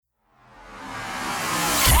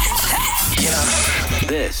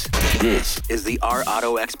This is the Our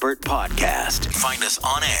Auto Expert Podcast. Find us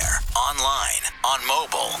on air, online, on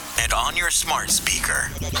mobile, and on your smart speaker.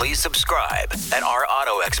 Please subscribe at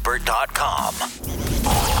ourautoexpert.com.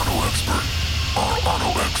 Our Auto Expert. Our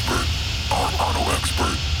Auto Expert. Our Auto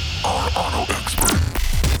Expert. Our Auto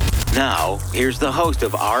Expert. Now, here's the host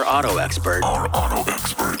of Our Auto Expert, Our Auto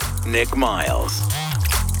Expert, Nick Miles.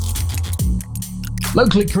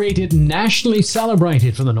 Locally created, nationally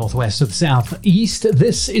celebrated from the northwest to the southeast,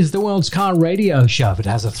 this is the world's car radio show. It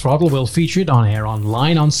has a throttle wheel featured on air,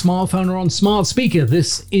 online, on smartphone, or on smart speaker.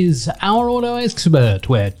 This is Our Auto Expert,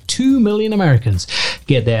 where 2 million Americans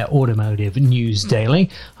get their automotive news daily.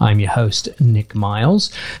 I'm your host, Nick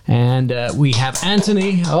Miles, and we have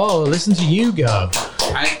Anthony. Oh, listen to you go.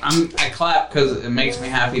 I clap because it makes me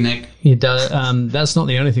happy, Nick. It does. That's not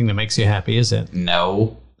the only thing that makes you happy, is it?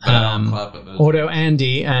 No. But I don't clap at those. Auto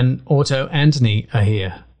Andy and Auto Anthony are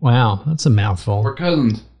here. Wow, that's a mouthful. We're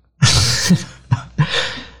cousins.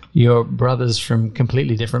 You're brothers from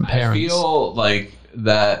completely different parents. I feel like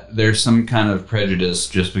that there's some kind of prejudice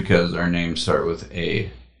just because our names start with A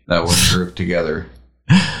that we're grouped together.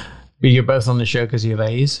 But you're both on the show because you have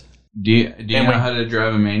A's? Do you know how to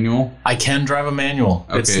drive a manual? I can drive a manual.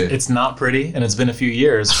 Okay. It's not pretty, and it's been a few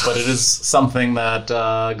years, but it is something that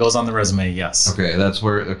goes on the resume, yes. Okay, that's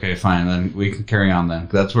where... Okay, fine, then we can carry on then.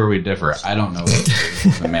 That's where we differ. I don't know what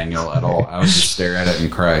is the manual at all. I would just stare at it and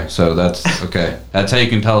cry. So that's... Okay. That's how you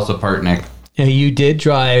can tell us apart, Nick. Yeah, you did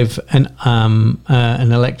drive an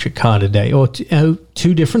electric car today, or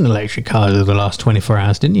two different electric cars over the last 24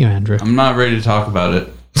 hours, didn't you, Andrew? I'm not ready to talk about it.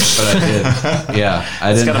 But I did. Yeah.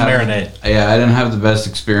 It's got to marinate. Yeah, I didn't have the best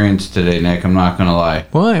experience today, Nick. I'm not going to lie.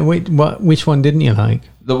 Why? Wait, what? Which one didn't you like?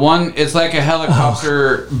 The one, it's like a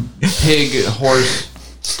helicopter, pig, horse,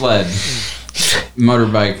 sled,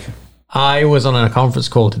 motorbike. I was on a conference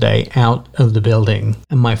call today out of the building,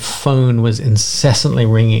 and my phone was incessantly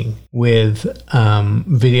ringing with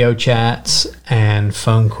video chats and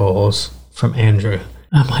phone calls from Andrew.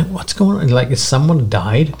 I'm like, what's going on? Like, has someone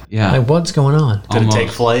died? Yeah. Like, what's going on? Did it take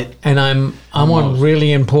flight? And I'm on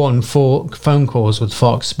really important phone calls with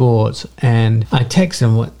Fox Sports, and I text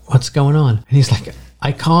him, what's going on? And he's like,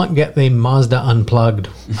 I can't get the Mazda unplugged.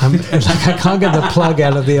 I can't get the plug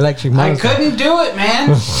out of the electric Mazda. I couldn't do it, man.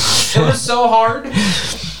 It was so hard.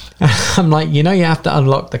 I'm like, you have to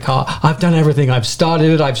unlock the car. I've done everything. I've started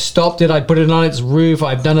it. I've stopped it. I put it on its roof.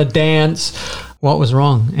 I've done a dance. What was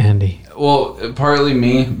wrong, Andy? Well, partly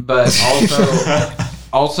me, but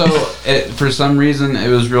also for some reason it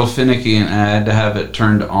was real finicky, and I had to have it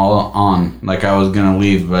turned all on. Like I was gonna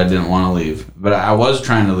leave, but I didn't want to leave. But I was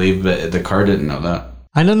trying to leave, but the car didn't know that.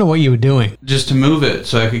 I don't know what you were doing. Just to move it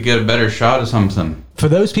so I could get a better shot of something. For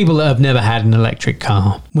those people that have never had an electric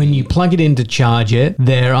car, when you plug it in to charge it,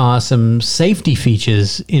 there are some safety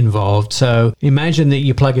features involved. So imagine that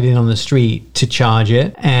you plug it in on the street to charge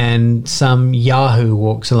it, and some Yahoo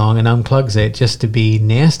walks along and unplugs it just to be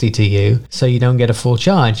nasty to you so you don't get a full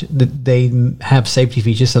charge. They have safety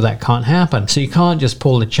features so that can't happen. So you can't just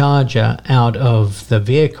pull the charger out of the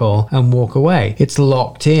vehicle and walk away. It's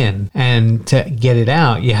locked in, and to get it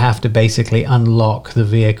out, you have to basically unlock the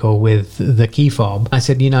vehicle with the key fob. I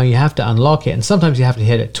said, you have to unlock it, and sometimes you have to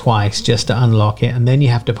hit it twice just to unlock it, and then you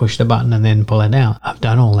have to push the button and then pull it out. I've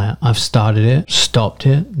done all that. I've started it, stopped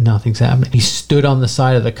it, nothing's happening. He stood on the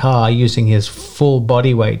side of the car using his full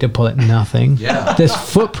body weight to pull it, nothing. Yeah. There's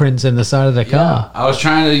footprints in the side of the car. I was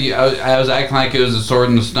trying to, I was acting like it was a sword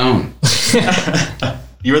in the stone.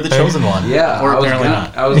 You were the chosen one. Yeah, Or apparently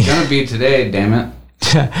not. I was going to be today, damn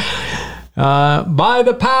it. By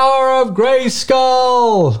the power of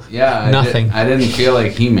Grayskull. Yeah, Nothing. I didn't feel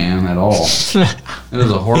like He-Man at all. It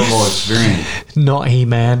was a horrible experience. Not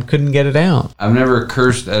He-Man. Couldn't get it out. I've never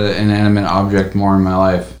cursed at an inanimate object more in my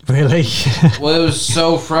life. Really? Well, it was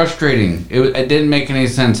so frustrating. It didn't make any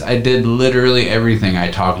sense. I did literally everything. I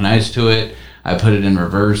talked nice to it. I put it in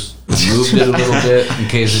reverse, moved it a little bit in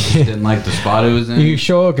case it just didn't like the spot it was in. Are you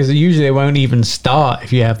sure? Because usually it won't even start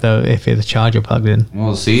if you have the charger plugged in.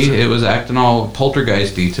 Well, see, it was acting all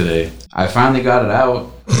poltergeisty today. I finally got it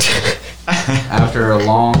out after a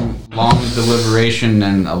long deliberation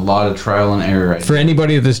and a lot of trial and error. For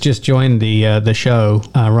anybody that's just joined the show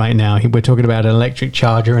right now, we're talking about an electric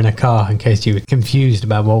charger in a car, in case you were confused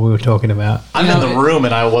about what we were talking about. I'm in the room,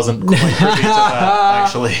 and I wasn't quite privy to that,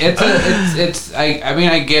 actually.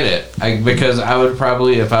 I get it. Because I would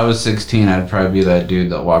probably, if I was 16, I'd probably be that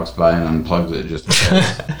dude that walks by and unplugs it just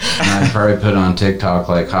because. And I'd probably put it on TikTok,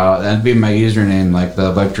 like, that'd be my username, like the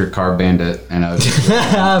electric car bandit. And I would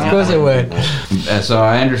Of course it would. So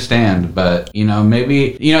I understand, but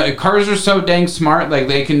maybe cars are so dang smart, like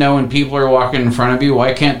they can know when people are walking in front of you.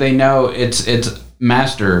 Why can't they know it's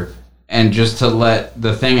master and just to let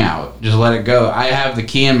the thing out, just let it go? I have the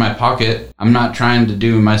key in my pocket. I'm not trying to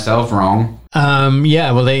do myself wrong.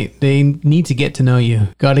 Yeah, well, they need to get to know you.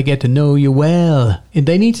 Got to get to know you well.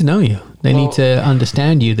 They need to know you. They need to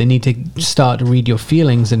understand you. They need to start to read your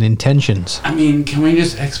feelings and intentions. I mean, can we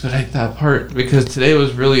just expedite that part? Because today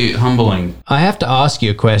was really humbling. I have to ask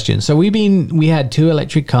you a question. So we had 2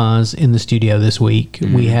 electric cars in the studio this week.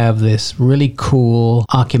 We have this really cool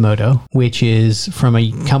Arcimoto, which is from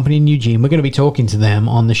a company in Eugene. We're going to be talking to them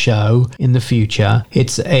on the show in the future.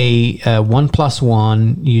 It's a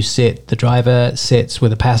 1+1. The driver sits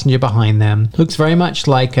with a passenger behind them. Looks very much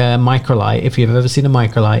like a Microlight, if you've ever seen a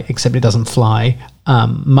Microlight, except it doesn't fly,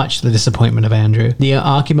 much to the disappointment of Andrew. The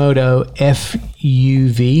Arcimoto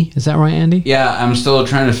FUV, is that right, Andy? Yeah, I'm still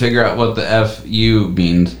trying to figure out what the FU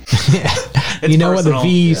means. You know personal. What the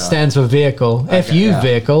V stands for vehicle. Okay, FU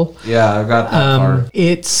vehicle. Yeah, I got that part.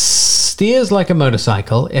 It steers like a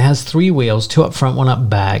motorcycle. It has 3 wheels, 2 up front, 1 up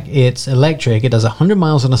back. It's electric. It does 100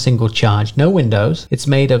 miles on a single charge. No windows. It's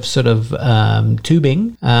made of sort of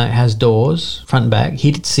tubing. It has doors, front and back,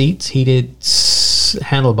 heated seats, heated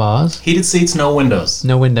handlebars. Heated seats, no windows.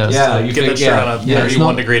 No windows. Yeah, you get that shirt on a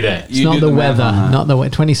 31-degree day. It's not the weather. Not the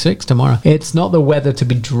 26 tomorrow. It's not the weather to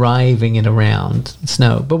be driving it around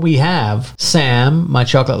snow. But we have Sam, my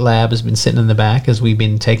chocolate lab, has been sitting in the back as we've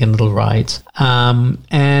been taking little rides. And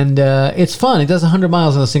it's fun. It does 100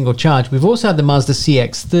 miles on a single charge. We've also had the Mazda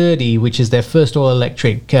CX-30, which is their first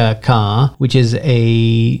all-electric car, which is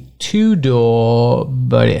a 2-door,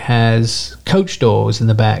 but it has coach doors in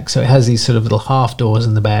the back. So it has these sort of little half doors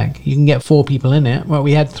in the back. You can get 4 people in it. Well,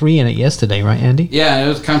 we had 3 in it yesterday, right, Andy? Yeah, it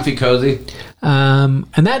was comfy, cozy.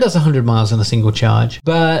 And that does 100 miles on a single charge.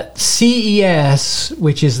 But CES,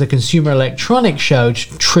 which is the Consumer Electronics Show,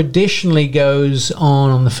 traditionally goes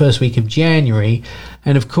on the first week of January.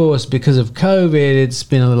 And of course, because of COVID, it's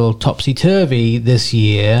been a little topsy-turvy this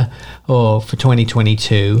year, or for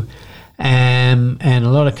 2022. And a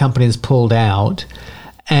lot of companies pulled out.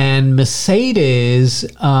 And Mercedes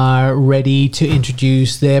are ready to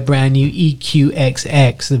introduce their brand new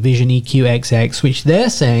EQXX, the Vision EQXX, which they're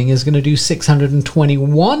saying is going to do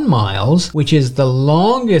 621 miles, which is the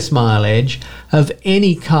longest mileage of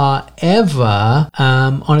any car ever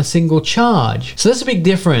on a single charge. So that's a big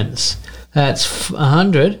difference. That's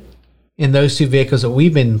 100 in those 2 vehicles that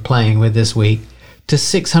we've been playing with this week to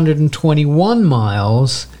 621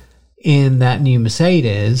 miles in that new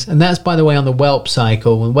Mercedes. And that's, by the way, on the Whelp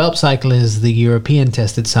cycle. The Whelp cycle is the European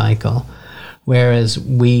tested cycle, whereas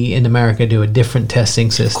we in America do a different testing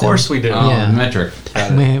system. Of course we do. Metric.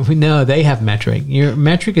 No, they have metric.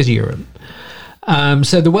 Metric is Europe.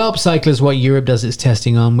 So the Whelp cycle is what Europe does its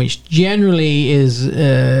testing on, which generally is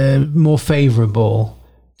more favorable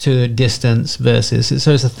to distance versus,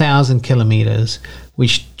 so it's 1,000 kilometers,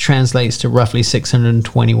 which translates to roughly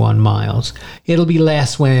 621 miles. It'll be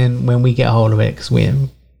less when we get hold of it, because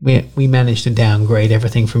we managed to downgrade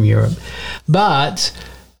everything from Europe. But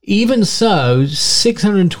even so,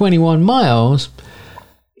 621 miles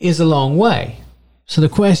is a long way. So the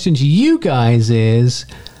question to you guys is,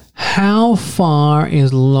 how far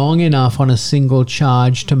is long enough on a single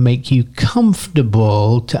charge to make you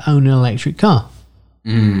comfortable to own an electric car?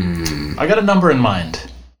 I got a number in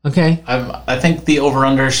mind. Okay. I think the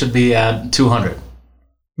over-under should be at 200.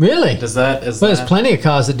 Really? There's plenty of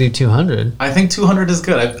cars that do 200. I think 200 is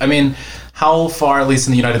good. I mean, how far, at least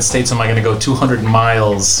in the United States, am I going to go 200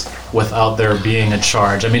 miles without there being a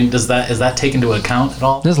charge? I mean, is that taken into account at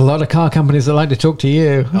all? There's a lot of car companies that like to talk to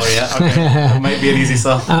you. Oh, yeah? Okay. It might be an easy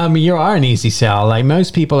sell. You are an easy sell. Like,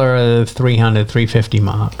 most people are at the 300, 350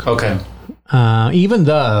 mark. Okay. Even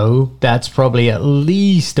though that's probably at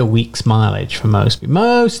least a week's mileage for most people.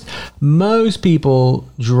 Most people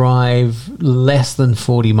drive less than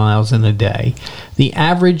 40 miles in a day. The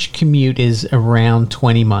average commute is around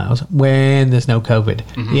 20 miles when there's no COVID.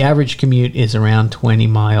 Mm-hmm. The average commute is around 20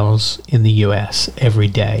 miles in the US every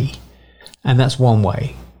day. And that's one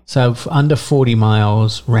way. So under 40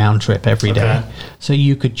 miles round trip every day. So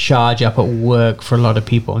you could charge up at work for a lot of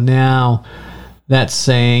people. Now, that's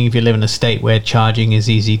saying if you live in a state where charging is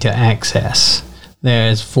easy to access,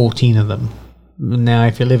 there's 14 of them. Now,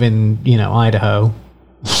 if you live in, Idaho,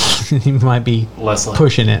 you might be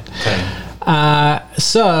pushing it. Okay.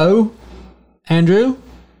 So, Andrew,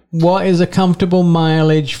 what is a comfortable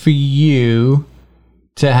mileage for you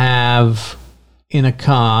to have in a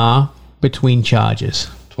car between charges?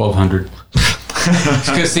 1,200.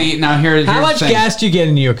 Because see, now here's how much gas do you get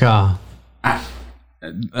in your car?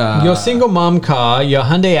 Your single mom car, your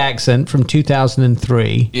Hyundai Accent from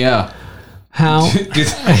 2003. Yeah. How?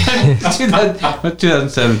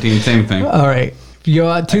 2017, same thing. All right.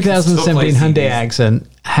 Your 2017 still Hyundai play CDs. Accent,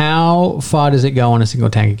 how far does it go on a single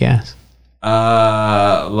tank of gas?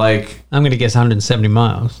 Like I'm going to guess 170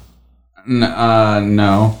 miles.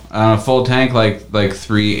 no, full tank like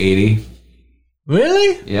 380.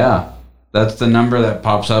 Really? Yeah, that's the number that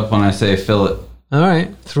pops up when I say fill it. All right.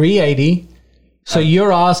 380. So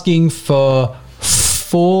you're asking for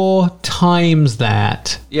 4 times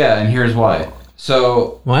that. Yeah, and here's why.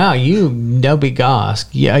 So Wow, you no big ask.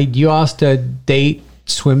 Yeah, you asked to date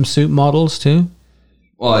swimsuit models too?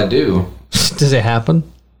 well, I do Does it happen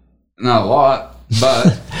not a lot,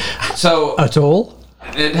 but so at all?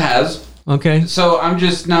 it has. Okay. So I'm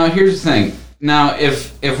just now. Here's the thing. Now,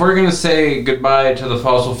 if we're gonna say goodbye to the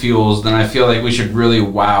fossil fuels, then I feel like we should really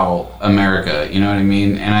wow America. You know what I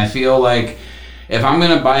mean? And I feel like if I'm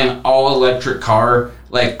gonna buy an all electric car,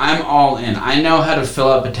 like I'm all in. I know how to fill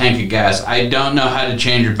up a tank of gas. I don't know how to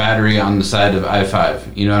change a battery on the side of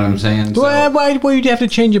I-5. You know what I'm saying? So, Well, why would you have to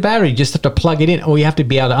change your battery? You just have to plug it in, or you have to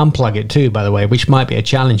be able to unplug it too. By the way, which might be a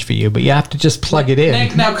challenge for you, but you have to just plug it in.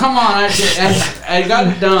 Nick, now come on. I got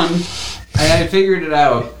it done. I figured it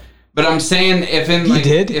out. But I'm saying if in like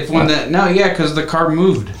did? if when the no yeah because the car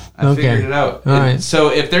moved. I Okay. figured it out. All right. So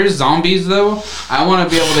if there's zombies though, I want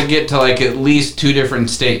to be able to get to like at least 2 different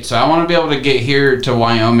states. So I want to be able to get here to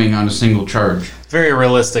Wyoming on a single charge. Very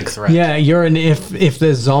realistic threat. Yeah, you're an if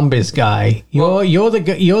there's zombies guy. You're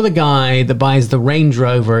the guy that buys the Range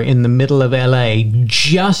Rover in the middle of LA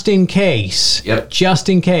just in case. Yep. Just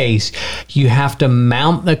in case you have to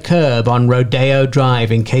mount the curb on Rodeo Drive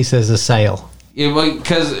in case there's a sale. Yeah,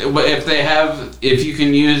 because if you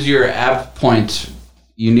can use your app points,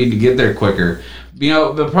 you need to get there quicker. You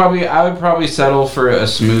know, but I would probably settle for a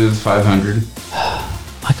smooth 500.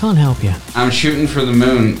 I can't help you. I'm shooting for the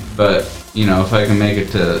moon, but you know, if I can make it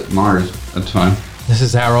to Mars, that's fine. This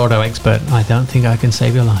is our auto expert. I don't think I can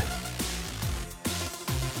save your life.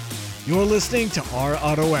 You're listening to Our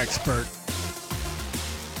Auto Expert.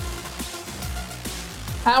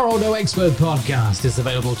 Our Auto Expert podcast is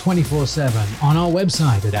available 24/7 on our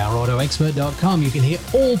website at ourautoexpert.com. You can hear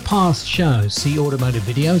all past shows, see automotive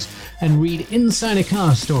videos, and read insider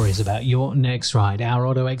car stories about your next ride. Our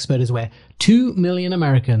Auto Expert is where 2 million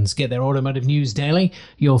Americans get their automotive news daily.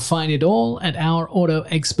 You'll find it all at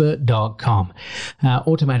ourautoexpert.com.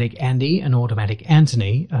 Automatic Andy and Automatic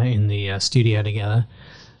Anthony are in the studio together.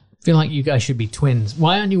 I feel like you guys should be twins.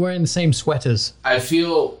 Why aren't you wearing the same sweaters? I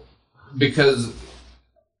feel because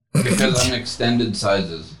I'm extended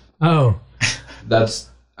sizes. Oh. That's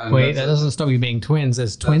Wait, that doesn't stop you being twins.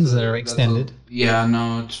 There's twins that are extended. Yeah,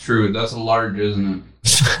 no, it's true. That's a large, isn't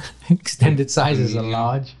it? Extended sizes are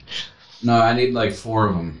large. No, I need like 4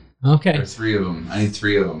 of them. Okay. Or 3 of them. I need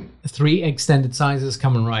 3 of them. 3 extended sizes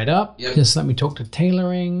coming right up. Yep. Just let me talk to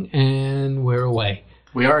tailoring, and we're away.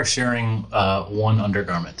 We are sharing one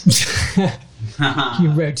undergarment.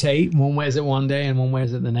 You rotate. One wears it one day, and one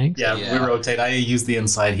wears it the next. Yeah, Yeah. we rotate. I use the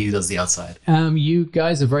inside, he does the outside. You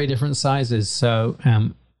guys are very different sizes. So,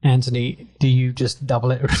 Anthony, do you just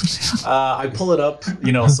double it? I pull it up,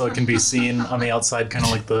 so it can be seen on the outside, kind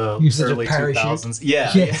of like the Use it as a early parachute? 2000s.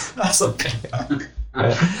 Yeah. That's okay.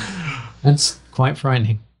 That's quite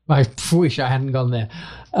frightening. I wish I hadn't gone there.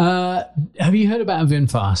 Have you heard about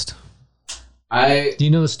VinFast? I Do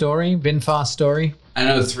you know the story? VinFast story?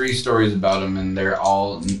 know 3 stories about them, and they're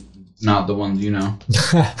all not the ones you know.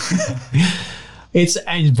 It's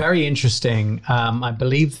very interesting. I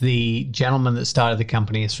believe the gentleman that started the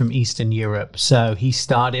company is from Eastern Europe. So he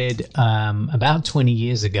started about 20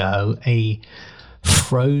 years ago a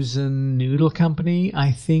frozen noodle company,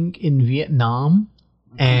 I think, in Vietnam,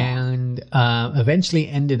 and eventually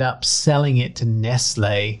ended up selling it to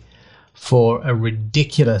Nestle for a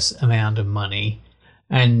ridiculous amount of money.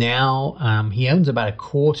 And now he owns about a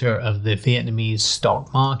quarter of the Vietnamese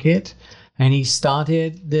stock market. And he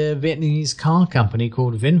started the Vietnamese car company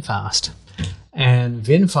called VinFast. And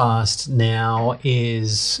VinFast now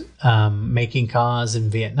is making cars in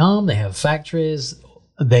Vietnam. They have factories.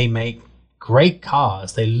 They make great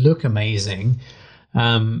cars. They look amazing.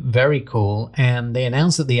 Very cool. And they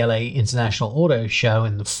announced at the LA International Auto Show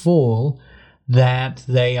in the fall that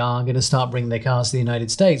they are going to start bringing their cars to the United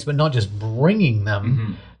States, but not just bringing them.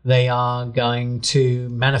 Mm-hmm. They are going to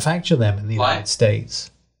manufacture them in the Why? United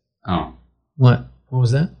States. Oh, What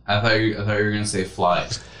was that? I thought you were gonna say fly.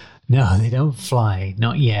 No, they don't fly.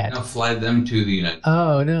 Not yet. No, fly them to the United States.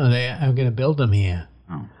 Oh, no, they are going to build them here.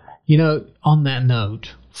 Oh. On that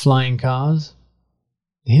note, flying cars,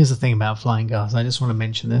 Here's the thing about flying cars. I just want to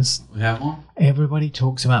mention this. We have one? Everybody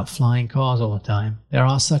talks about flying cars all the time. There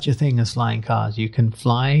are such a thing as flying cars. You can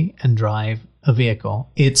fly and drive a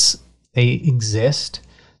vehicle. They exist.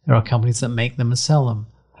 There are companies that make them and sell them.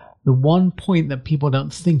 The one point that people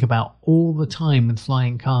don't think about all the time with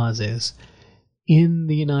flying cars is, in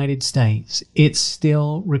the United States, it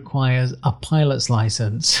still requires a pilot's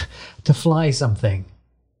license to fly something.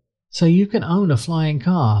 So you can own a flying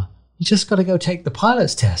car. You just got to go take the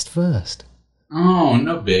pilot's test first. Oh,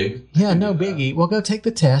 no big. Yeah, no biggie. Well, go take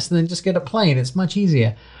the test and then just get a plane. It's much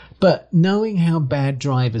easier. But knowing how bad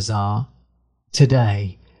drivers are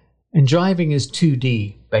today, and driving is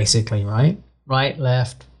 2D, basically, right? Right,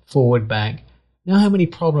 left, forward, back. Know how many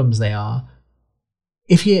problems there are?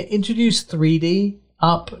 If you introduce 3D,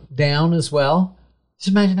 up, down as well, just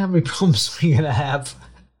imagine how many problems we're going to have.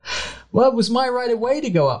 Well, it was my right of way to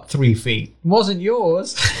go up 3 feet. It wasn't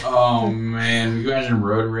yours. Oh, man. You imagine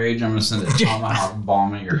road rage? I'm going to send a tomahawk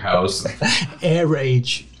bomb at your house. Air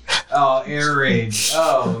rage. Oh, air rage.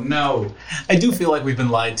 Oh, no. I do feel like we've been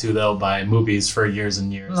lied to, though, by movies for years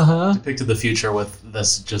and years. Depicted the future with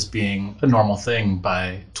this just being a normal thing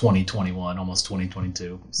by 2021, almost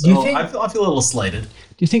 2022. So You think- I feel a little slighted. Do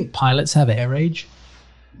you think pilots have air rage?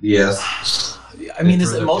 Yes. I mean, They is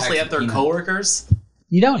throw it their mostly packs at their of peanut. coworkers?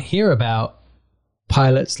 You don't hear about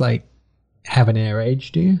pilots like having air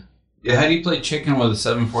rage, do you? Yeah, how do you play chicken with a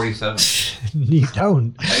 747? You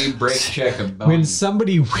don't. How do you brake check a Boeing? When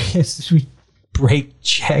somebody wears brake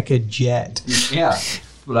check a jet. Yeah, that's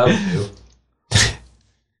what I would do.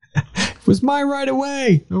 It was my right of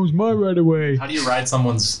way. It was my right of way. How do you ride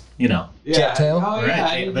someone's, Jet tail? Oh,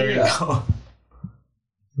 right? yeah, There you go.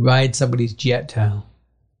 Ride somebody's jet tail.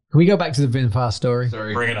 Can we go back to the VinFast story?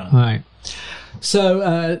 Sorry. Bring it on. All right.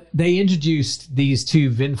 So they introduced these two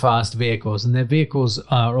VinFast vehicles, and their vehicles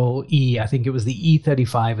are all I think it was the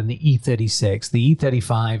E35 and the E36. The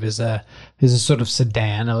E35 is a sort of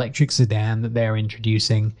sedan, electric sedan that they're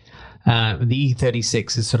introducing. The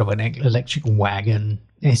E36 is sort of an electric wagon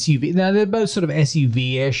SUV. Now they're both sort of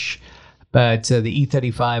SUV-ish, but the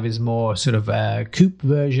E35 is more sort of a coupe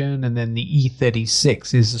version, and then the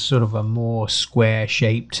E36 is a sort of a more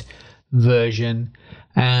square-shaped version.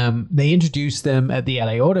 They introduced them at the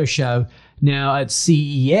LA Auto Show. Now at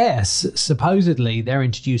CES, supposedly they're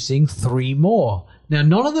introducing 3 more. Now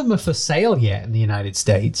none of them are for sale yet in the United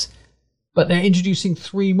States, but they're introducing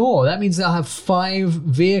 3 more. That means they'll have 5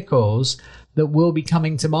 vehicles that will be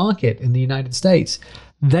coming to market in the United States.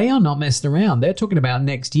 They are not messing around. They're talking about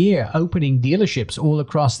next year opening dealerships all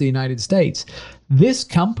across the United States. This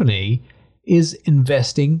company is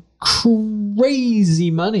investing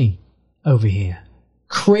crazy money over here.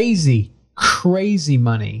 Crazy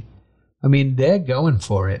money. I mean, they're going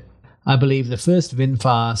for it. I believe the first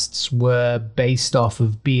VinFasts were based off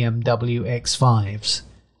of BMW X5s.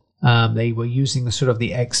 They were using the sort of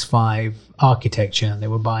the X5 architecture. They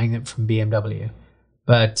were buying it from BMW.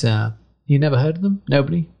 But you never heard of them?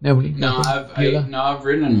 Nobody? No, Bueller? I've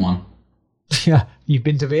ridden in one. Yeah, you've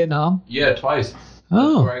been to Vietnam? Yeah, twice.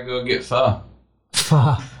 Oh. That's where I go get pho.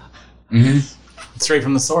 Far. Straight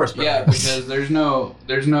from the source, bro. Yeah, because there's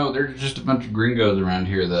just a bunch of gringos around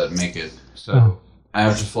here that make it. So Oh. I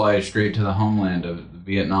have to fly straight to the homeland of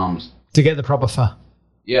the Vietnams. To get the proper pho.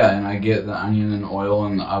 Yeah, and I get the onion and oil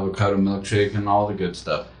and the avocado milkshake and all the good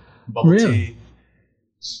stuff. Bubble Really? tea.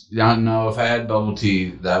 Yeah, no, if I had bubble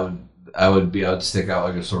tea, I would stick out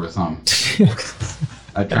like a sore thumb.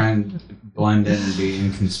 I try and blend in and be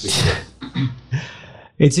inconspicuous.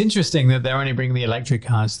 It's interesting that they're only bringing the electric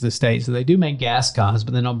cars to the States. So they do make gas cars,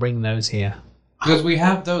 but they're not bringing those here. Because we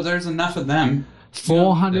have those, there's enough of them.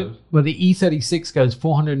 400. Well, the E36 goes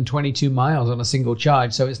 422 miles on a single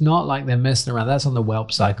charge, so it's not like they're messing around. That's on the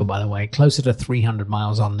Welp cycle, by the way. Closer to 300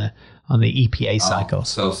 miles on the EPA cycles.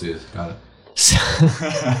 Celsius, got it. So,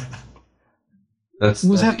 That's you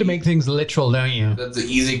always have to the- make things literal, don't you? That's the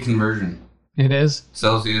easy conversion. It is.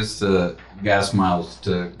 Celsius to gas miles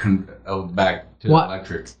to back to What?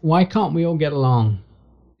 electric. Why can't we all get along?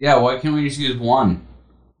 Yeah, why can't we just use one?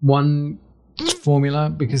 One formula,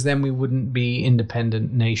 because then we wouldn't be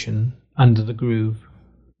independent nation under the groove.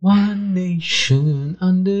 One nation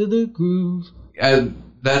under the groove. Yeah,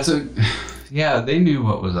 they knew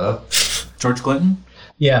what was up. George Clinton?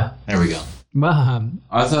 Yeah. There we go.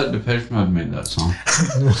 I thought Depeche Mode made that song.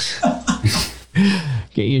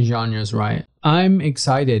 Get your genres right. I'm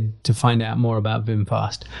excited to find out more about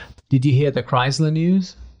VinFast. Did you hear the Chrysler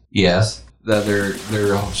news? Yes, that they're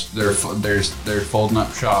folding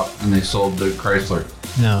up shop and they sold the Chrysler.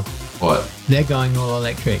 No. What? They're going all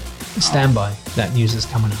electric. Stand by. That news is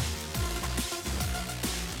coming up.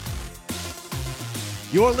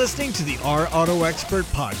 You're listening to the Our Auto Expert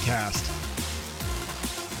podcast.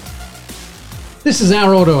 This is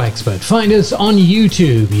Our Auto Expert. Find us on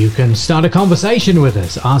YouTube. You can start a conversation with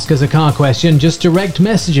us. Ask us a car question. Just direct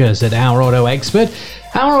message us at Our Auto Expert.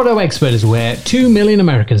 Our Auto Expert is where 2 million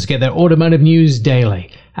Americans get their automotive news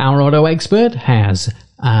daily. Our Auto Expert has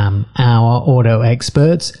Our Auto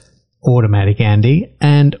Experts, Automatic Andy,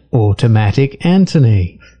 and Automatic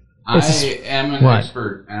Anthony. I am an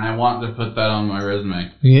expert, and I want to put that on my resume.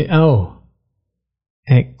 Yeah,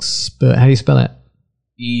 expert. How do you spell it?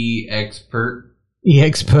 E-expert.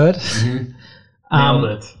 E-expert. Mm-hmm. Nailed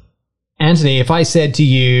it. Anthony, if I said to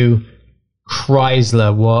you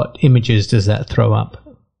Chrysler, what images does that throw up?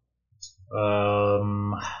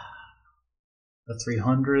 The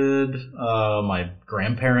 300, my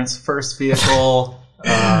grandparents' first vehicle.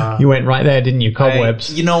 You went right there, didn't you?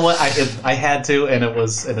 Cobwebs. You know what? I had to,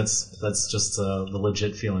 that's just the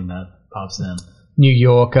legit feeling that pops in. New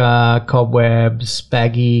Yorker, cobwebs,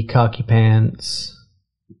 baggy khaki pants.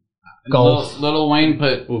 Golf. Little Wayne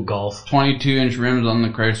put Golf. 22-inch rims on the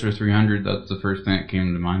Chrysler 300. That's the first thing that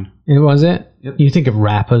came to mind. Was it? Yep. You think of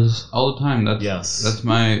rappers. All the time. That's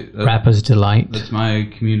my Rappers Delight. That's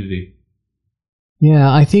my community.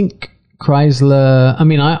 Yeah, I think Chrysler. I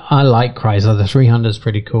mean, I like Chrysler. The 300 is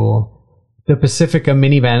pretty cool. The Pacifica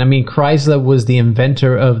minivan. I mean, Chrysler was the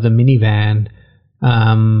inventor of the minivan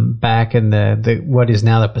back in the what is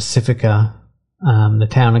now the Pacifica, the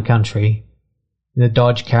Town and Country. The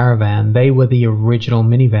Dodge Caravan, they were the original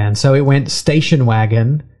minivan. So it went station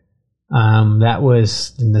wagon. That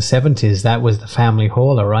was in the 70s. That was the family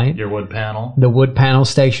hauler, right? Your wood panel. The wood panel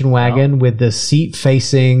station wagon with the seat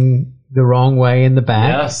facing the wrong way in the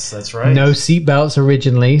back. Yes, that's right. No seat belts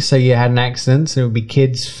originally, so you had an accident. So it would be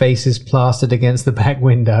kids' faces plastered against the back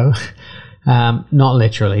window. Not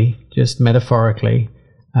literally, just metaphorically,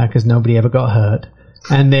 because nobody ever got hurt.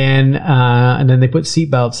 And then they put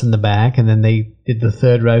seatbelts in the back, and then they did the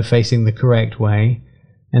third row facing the correct way,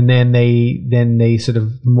 and then they sort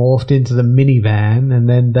of morphed into the minivan, and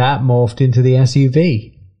then that morphed into the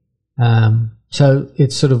SUV. So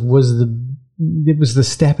it sort of was the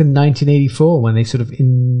step in 1984 when they sort of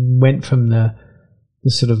went from the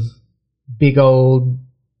sort of big old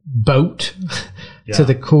boat to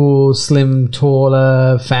the cool, slim,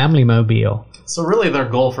 taller family mobile. So really their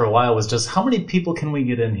goal for a while was just, how many people can we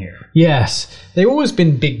get in here? Yes. They've always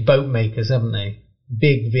been big boat makers, haven't they?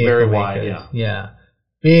 Big vehicle Very makers. wide, Yeah.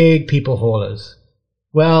 Big people haulers.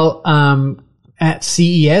 Well, at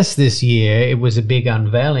CES this year, it was a big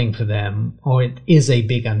unveiling for them, or it is a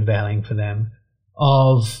big unveiling for them,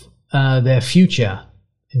 of their future.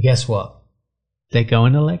 And guess what? They're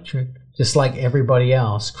going electric, just like everybody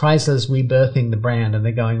else. Chrysler's rebirthing the brand, and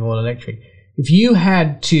they're going all electric. If you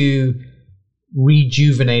had to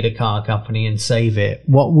rejuvenate a car company and save it,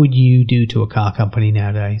 what would you do to a car company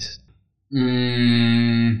nowadays?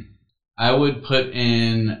 I would put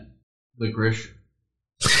in licorice.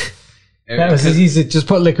 That was easy. Just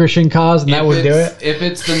put licorice in cars and that would do it. If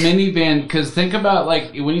it's the minivan, because think about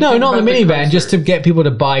when you no, think not about the minivan. Chrysler- Just to get people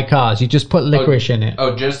to buy cars, you just put licorice in it.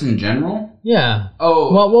 Oh, just in general? Yeah.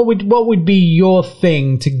 Oh, Well, what would be your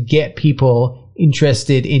thing to get people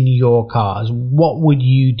interested in your cars? What would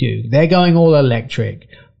you do? They're going all electric.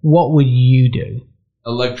 What would you do?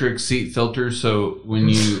 electric seat filters. So when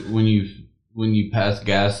you pass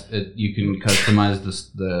gas, you can customize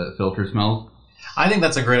the filter smells. I think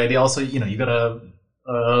that's a great idea. Also, you got a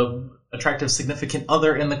attractive significant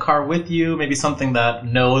other in the car with you, maybe something that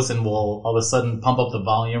knows and will all of a sudden pump up the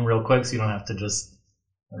volume real quick, so you don't have to just.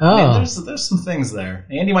 I mean, there's some things there.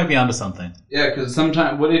 Andy might be onto something. Yeah, because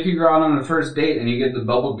sometimes, what if you go out on a first date and you get the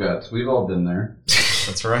bubble guts? We've all been there.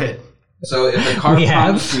 That's right. So if a car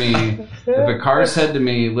promised me, if a car said to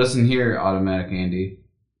me, "Listen here, Automatic Andy,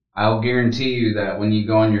 I'll guarantee you that when you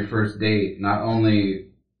go on your first date, not only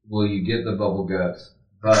will you get the bubble guts,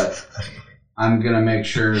 but I'm gonna make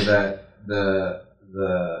sure that the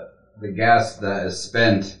gas that is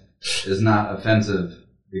spent is not offensive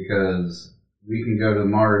because we can go to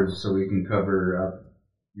Mars so we can cover up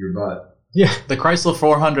your butt." Yeah. The Chrysler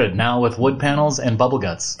 400 now with wood panels and bubble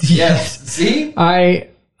guts. Yes. See?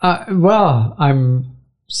 Well, I'm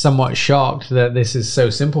somewhat shocked that this is so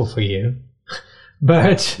simple for you.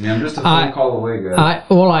 But Yeah, I'm just a phone call away, guys.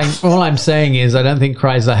 all I'm saying is I don't think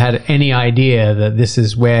Chrysler had any idea that this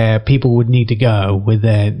is where people would need to go with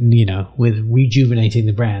their, with rejuvenating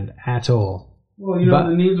the brand at all. Well,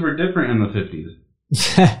 the needs were different in the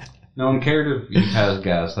 50s. No one cared if you passed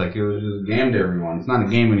gas. Like, it was just a game to everyone. It's not a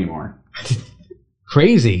game anymore.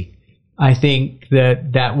 Crazy. I think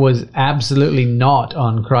that was absolutely not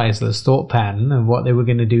on Chrysler's thought pattern of what they were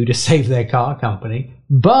going to do to save their car company.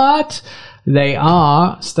 But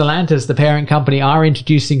Stellantis, the parent company, are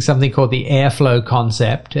introducing something called the Airflow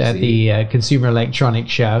concept at the Consumer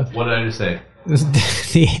Electronics Show. What did I just say?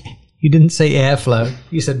 You didn't say airflow.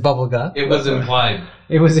 You said bubblegum. It was implied.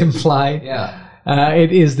 It was implied. Yeah.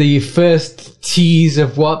 It is the first tease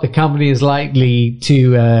of what the company is likely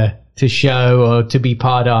to show or to be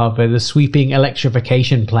part of. The sweeping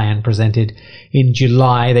electrification plan presented in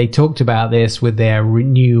July. They talked about this with their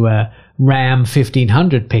new Ram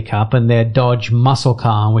 1500 pickup and their Dodge muscle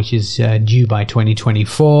car, which is due by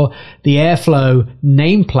 2024. The Airflow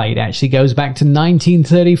nameplate actually goes back to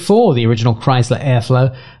 1934. The original Chrysler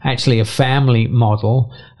Airflow, actually a family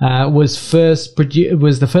model, was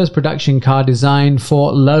the first production car designed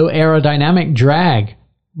for low aerodynamic drag.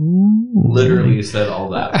 Literally said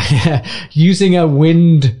all that. Using a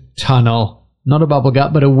wind tunnel, not a bubble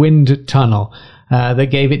gut, but a wind tunnel.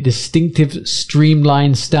 That gave it distinctive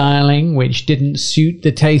streamlined styling, which didn't suit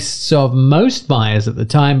the tastes of most buyers at the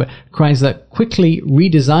time, but Chrysler quickly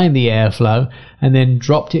redesigned the Airflow and then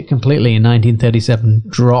dropped it completely in 1937.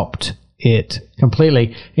 Dropped it completely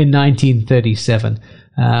in 1937.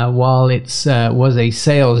 While it was a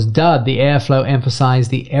sales dud, the Airflow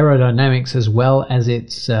emphasized the aerodynamics as well as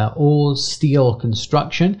its all-steel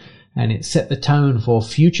construction, and it set the tone for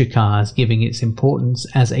future cars, giving its importance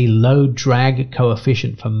as a low drag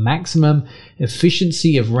coefficient for maximum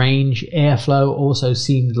efficiency of range. Airflow also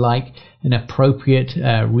seemed like an appropriate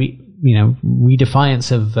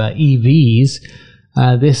redefiance of EVs.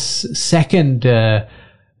 This second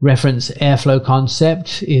reference Airflow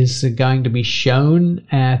concept is going to be shown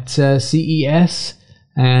at CES,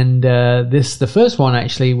 and the first one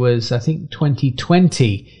actually was, I think,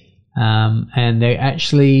 2020. And they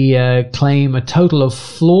actually claim a total of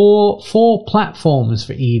four platforms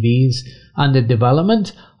for EVs under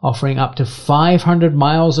development, offering up to 500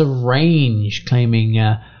 miles of range, claiming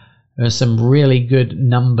some really good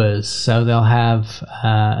numbers. So they'll have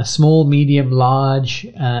a small, medium, large,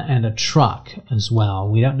 and a truck as well.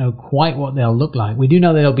 We don't know quite what they'll look like. We do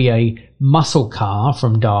know there'll be a muscle car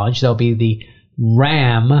from Dodge. There'll be the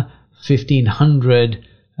Ram 1500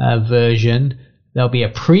 version. There'll be a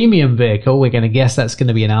premium vehicle. We're going to guess that's going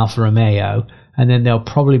to be an Alfa Romeo. And then there'll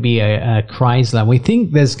probably be a Chrysler. We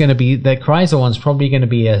think there's going to be, the Chrysler one's probably going to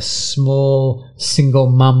be a small single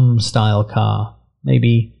mum style car.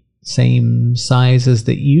 Maybe same size as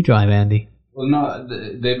that you drive, Andy. Well, no,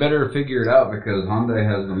 they better figure it out because Hyundai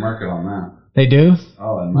has the market on that. They do?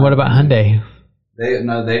 Oh, what about Hyundai? They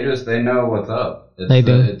know what's up. They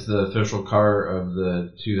do? It's the official car of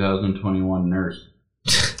the 2021 Nurse.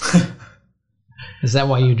 Is that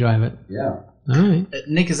why you drive it? Yeah. All right.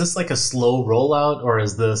 Nick, is this like a slow rollout, or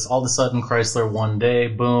is this all of a sudden Chrysler one day,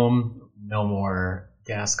 boom, no more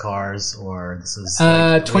gas cars, or this is...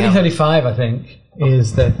 2035, I think,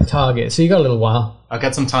 is the target. So you got a little while. I've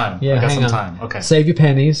got some time. Yeah, I got hang some on. time. Okay. Save your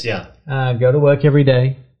pennies. Yeah. Go to work every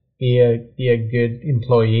day. Be a good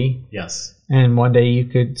employee. Yes. And one day you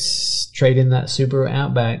could trade in that Subaru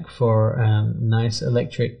Outback for nice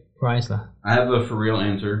electric Chrysler. I have a for real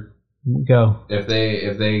answer. Go. If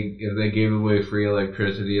they gave away free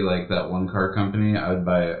electricity like that one car company, I would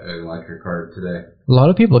buy an electric car today. A lot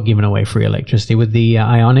of people are giving away free electricity. With the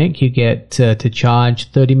Ioniq, you get to charge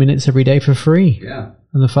 30 minutes every day for free. Yeah.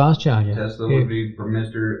 On the fast charger. Tesla would be, for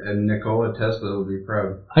Mr. and Nikola Tesla would be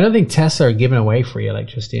proud. I don't think Tesla are giving away free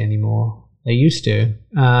electricity anymore. They used to.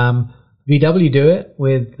 VW do it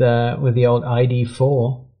with the old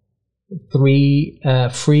ID4. Three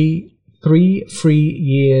free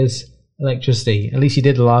years electricity. At least you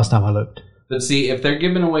did the last time I looked. But see, if they're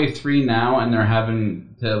giving away 3 now and they're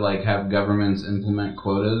having to like have governments implement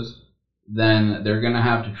quotas, then they're gonna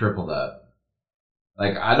have to triple that.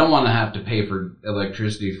 Like, I don't want to have to pay for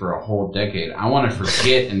electricity for a whole decade. I want to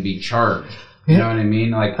forget and be charged. You know what I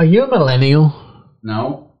mean? Like, are you a millennial?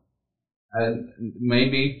 No.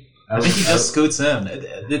 Maybe. I think he just scoots in.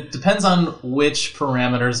 It depends on which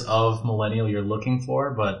parameters of millennial you're looking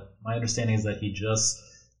for, but my understanding is that he just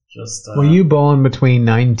were you born between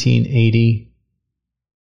 1980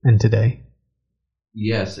 and today?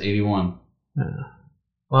 Yes, 81.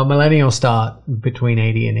 Well, millennials start between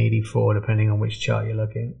 80 and 84, depending on which chart you're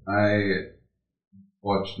looking at. I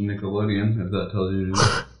watched Nickelodeon, if that tells you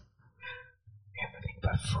anything. Everything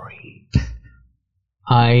for free.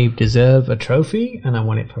 I deserve a trophy, and I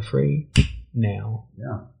want it for free now.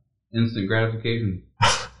 Yeah. Instant gratification.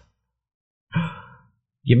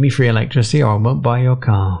 Give me free electricity or I won't buy your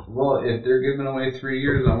car. Well, if they're giving away 3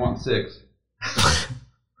 years, I want 6.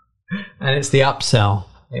 And it's the upsell.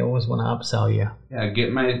 They always want to upsell you. Yeah,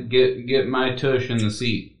 get my tush in the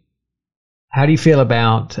seat. How do you feel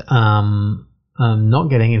about not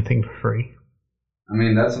getting anything for free? I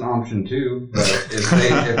mean, that's an option too. But if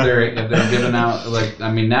they're giving out, like, I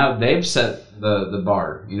mean, now they've set the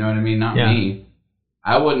bar. You know what I mean? Not me.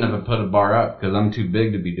 I wouldn't have put a bar up because I'm too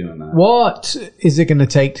big to be doing that. What is it going to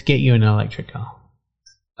take to get you an electric car?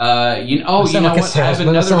 You know what? I have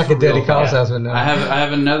another like a dirty car thought. salesman. I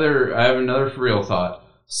have another for real thought.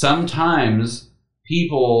 Sometimes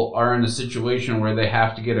people are in a situation where they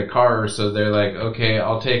have to get a car, so they're like, okay,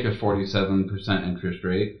 I'll take a 47% interest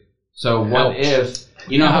rate. So what if,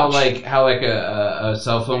 you know how a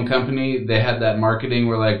cell phone company, they had that marketing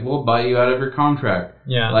where like, we'll buy you out of your contract.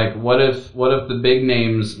 Yeah. Like what if the big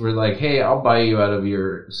names were like, hey, I'll buy you out of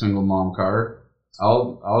your single mom car.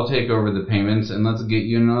 I'll take over the payments and let's get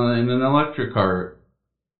you in an electric car.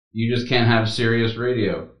 You just can't have Sirius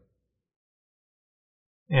radio.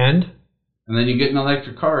 And then you get an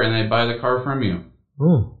electric car and they buy the car from you.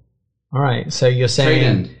 Ooh. All right. So you're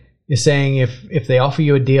saying Trade-in. if they offer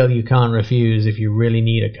you a deal you can't refuse if you really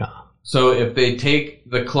need a car. So if they take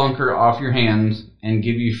the clunker off your hands and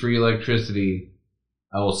give you free electricity,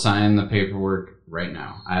 I will sign the paperwork right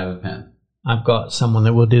now. I have a pen. I've got someone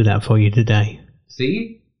that will do that for you today.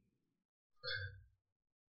 See?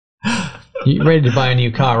 You're ready to buy a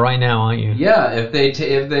new car right now, aren't you? Yeah, if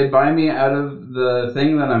they buy me out of the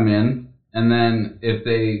thing that I'm in, and then if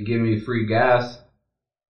they give me free gas,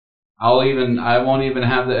 I won't even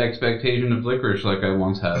have the expectation of licorice like I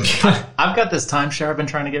once had. I've got this timeshare I've been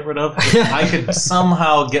trying to get rid of. If I could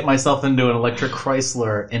somehow get myself into an electric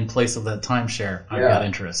Chrysler in place of that timeshare, I've got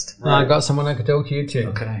interest. Right. I got someone I could talk you to.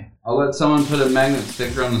 Okay. I'll let someone put a magnet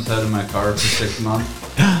sticker on the side of my car for 6 months.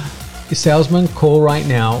 Salesman, call right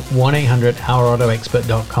now,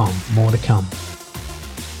 1-800-OurAutoExpert.com. More to come.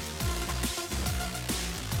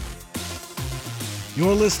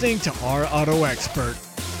 You're listening to Our Auto Expert.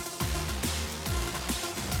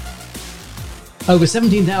 Over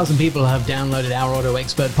 17,000 people have downloaded Our Auto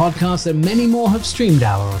Expert podcast, and many more have streamed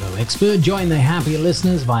Our Auto Expert. Join the happy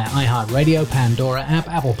listeners via iHeartRadio, Pandora app,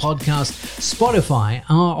 Apple Podcast, Spotify,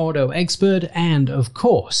 Our Auto Expert, and of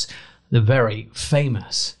course, the very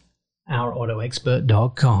famous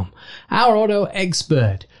OurAutoExpert.com. Our Auto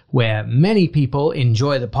Expert, where many people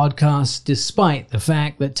enjoy the podcast despite the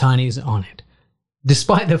fact that Tiny's on it.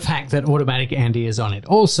 Despite the fact that Automatic Andy is on it.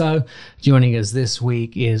 Also, joining us this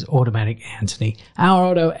week is Automatic Anthony, our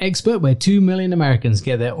auto expert, where 2 million Americans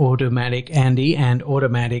get their Automatic Andy and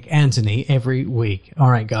Automatic Anthony every week.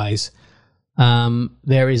 All right, guys.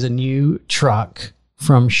 There is a new truck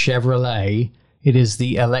from Chevrolet. It is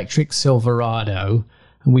the electric Silverado,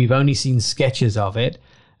 and we've only seen sketches of it.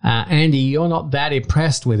 Andy, you're not that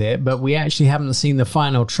impressed with it, but we actually haven't seen the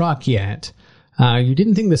final truck yet. You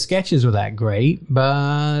didn't think the sketches were that great,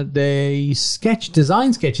 but the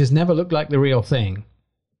design sketches never looked like the real thing.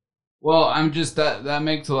 Well, I'm just that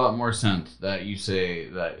makes a lot more sense that you say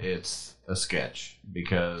that it's a sketch,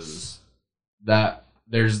 because that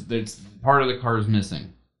there's part of the car is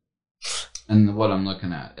missing. And what I'm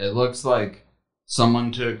looking at, it looks like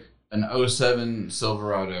someone took an 07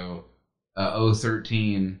 Silverado, a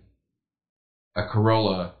 013, a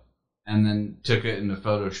Corolla, and then took it into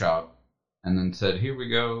Photoshop. And then said, here we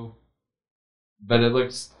go. But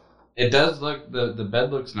it does look, the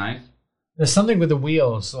bed looks nice. There's something with the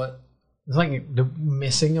wheels. It's like the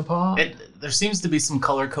missing a part. There seems to be some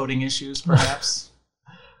color coding issues, perhaps.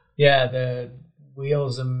 Yeah, the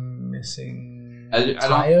wheels are missing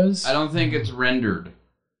tires. I don't think it's rendered.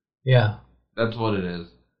 Yeah. That's what it is.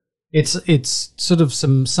 It's sort of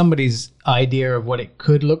somebody's idea of what it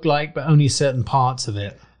could look like, but only certain parts of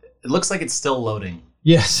it. It looks like it's still loading.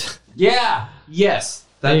 Yes. Yeah. Yes.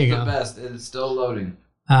 That's the best. It's still loading.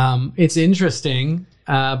 It's interesting,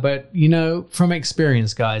 but from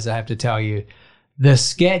experience, guys, I have to tell you, the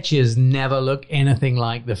sketches never look anything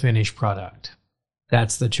like the finished product.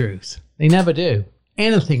 That's the truth. They never do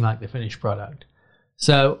anything like the finished product.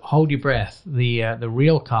 So hold your breath. The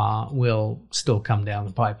real car will still come down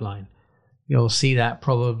the pipeline. You'll see that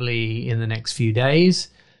probably in the next few days.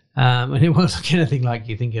 And it won't look anything like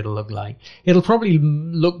you think it'll look like. It'll probably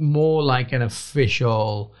look more like an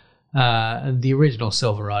official, the original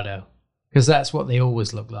Silverado, because that's what they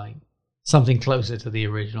always look like. Something closer to the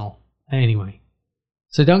original. Anyway,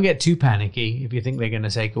 so don't get too panicky if you think they're going to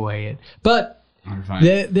take away it. But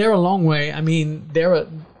they're a long way. I mean, the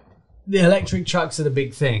electric trucks are the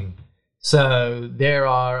big thing. So there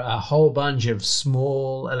are a whole bunch of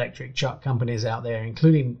small electric truck companies out there,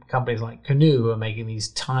 including companies like Canoo, who are making these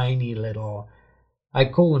tiny little, I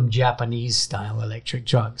call them Japanese-style electric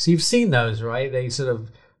trucks. You've seen those, right? They sort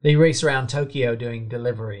of They race around Tokyo doing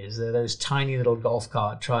deliveries. They're those tiny little golf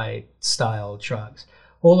cart style trucks,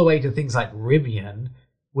 all the way to things like Rivian,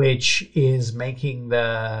 which is making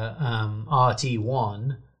the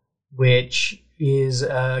RT1, which is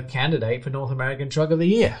a candidate for North American Truck of the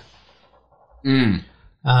Year. The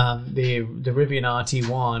Rivian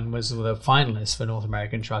RT1 was the finalist for North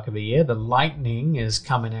American Truck of the Year. The Lightning is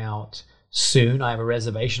coming out soon. I have a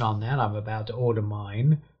reservation on that. I'm about to order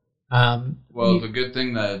mine. The good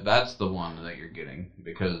thing that's the one that you're getting,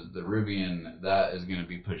 because the Rivian, that is going to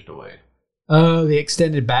be pushed away. Oh, the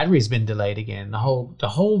extended battery's been delayed again. The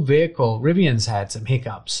whole vehicle, Rivian's had some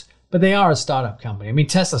hiccups, but they are a startup company. I mean,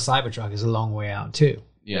 Tesla Cybertruck is a long way out too.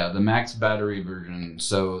 Yeah, the max battery version.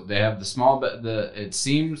 So they have it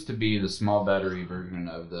seems to be the small battery version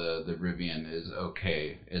of the Rivian is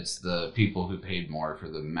okay. It's the people who paid more for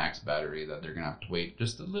the max battery that they're going to have to wait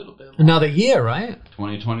just a little bit longer. Another year, right?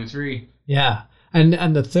 2023. Yeah. And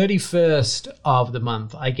the 31st of the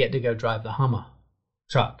month, I get to go drive the Hummer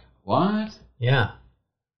truck. What? Yeah.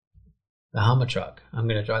 The Hummer truck. I'm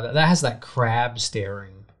going to drive that. That has that crab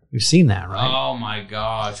steering. You've seen that, right? Oh my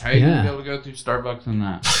gosh. How are you going to be able to go through Starbucks in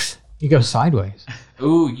that? You go sideways.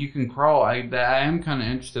 Ooh, you can crawl. I am kind of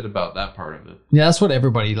interested about that part of it. Yeah, that's what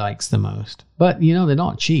everybody likes the most. But, they're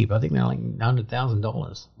not cheap. I think they're like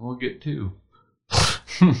 $100,000. We'll get two.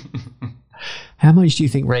 How much do you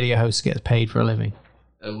think radio hosts get paid for a living?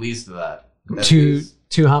 At least that. Two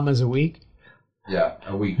Hummers a week? Yeah,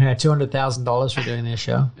 a week. Yeah, $200,000 for doing their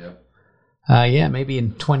show. Yep. Yeah, maybe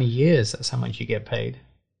in 20 years, that's how much you get paid.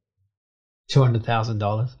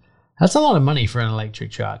 $200,000. That's a lot of money for an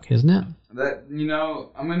electric truck, isn't it? That,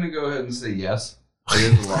 I'm going to go ahead and say yes.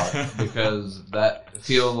 It is a lot, because that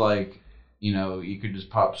feels like, you could just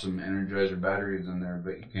pop some Energizer batteries in there,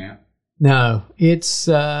 but you can't. No, it's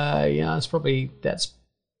that's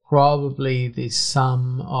probably the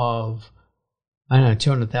sum of, I don't know,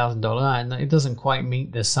 $200,000, and it doesn't quite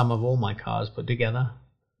meet the sum of all my cars put together.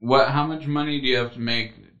 How much money do you have to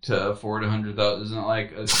make to afford $100,000?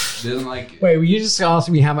 Isn't like? Wait, were you just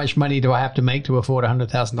asking me how much money do I have to make to afford $100,000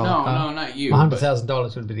 car? No, not you.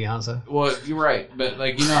 $100,000 would be the answer. Well, you're right, but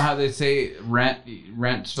how they say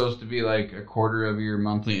rent's supposed to be like a quarter of your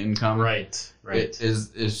monthly income. Right.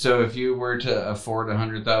 So if you were to afford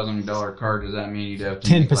 $100,000 car, does that mean you'd have to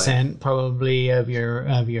 10% probably of your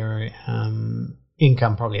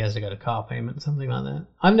income probably has to go to car payment, something like that.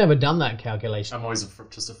 I've never done that calculation. I'm always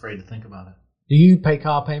just afraid to think about it. Do you pay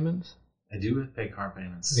car payments? I do pay car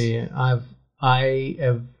payments. Yeah, I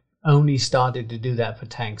have only started to do that for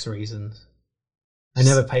tax reasons. I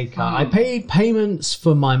never paid car. I paid payments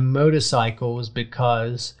for my motorcycles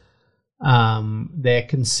because they're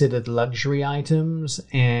considered luxury items,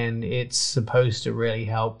 and it's supposed to really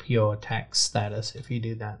help your tax status if you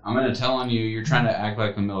do that. I'm going to tell on you. You're trying to act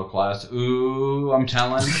like the middle class. Ooh, I'm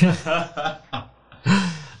telling. What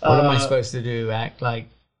am I supposed to do? Act like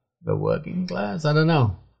the working class? I don't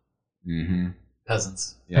know. Mm-hmm.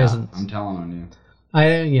 Peasants. Yeah, Peasants. I'm telling on you.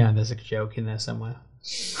 There's a joke in there somewhere.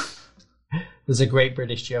 There's a great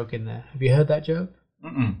British joke in there. Have you heard that joke?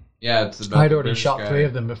 Mm-mm. Yeah, it's about. I'd already shot 3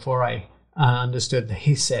 of them before I understood that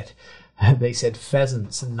they said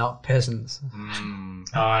pheasants and not peasants.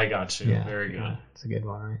 Oh, I got you. Yeah, Very good. It's a good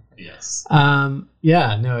one, right? Yes.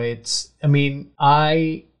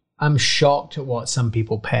 I'm shocked at what some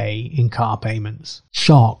people pay in car payments.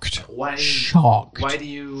 Shocked. Shocked. Why do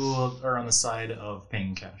you are on the side of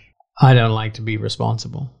paying cash? I don't like to be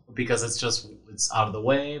responsible. Because it's out of the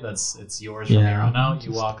way. It's yours from here on out.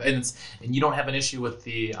 You walk, and you don't have an issue with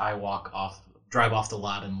the drive off the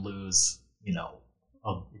lot and lose,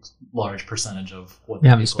 a large percentage of what. You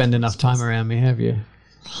haven't spent enough time around me, have you?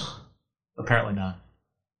 Apparently not.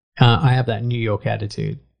 I have that New York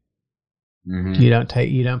attitude. Mm-hmm.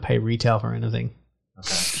 You don't pay retail for anything.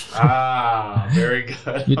 Okay. Very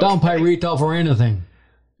good. You don't pay retail for anything.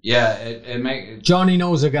 Yeah, it makes Johnny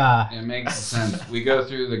knows a guy. It makes sense. We go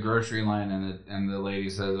through the grocery line and the lady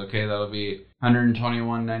says, "Okay, that'll be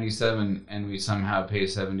 $121.97," and we somehow pay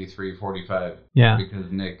 $73.45. Yeah,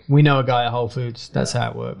 because Nick. We know a guy at Whole Foods. That's how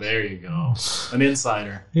it works. There you go, an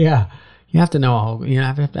insider. Yeah, you have to know you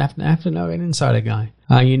have to know an insider guy.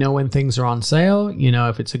 You know when things are on sale. You know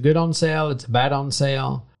if it's a good on sale, it's a bad on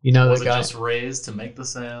sale. You know was the guy it just raised to make the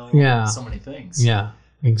sale? Yeah, so many things. Yeah,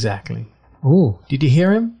 exactly. Ooh, did you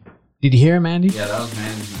hear him? Did you hear him, Andy? Yeah, that was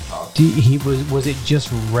management talk. Was it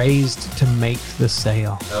just raised to make the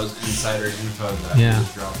sale? That was insider info that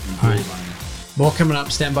was dropped from All right. More coming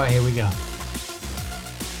up. Stand by. Here we go.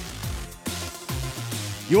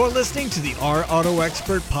 You're listening to the Our Auto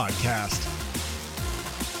Expert podcast.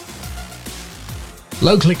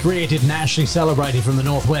 Locally created, nationally celebrated from the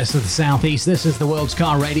northwest to the southeast, this is the World's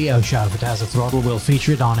Car Radio Show. If it has a throttle, we'll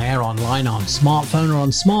feature it on air, online, on smartphone, or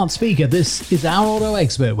on smart speaker. This is Our Auto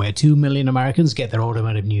Expert, where 2 million Americans get their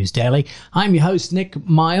automotive news daily. I'm your host, Nick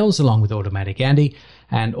Miles, along with Automatic Andy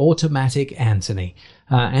and Automatic Anthony.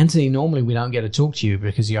 Anthony, normally we don't get to talk to you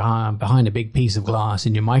because you're behind a big piece of glass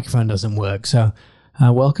and your microphone doesn't work. So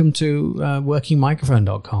welcome to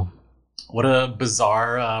workingmicrophone.com. What a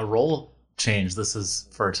bizarre role change this is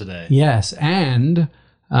for today. Yes, and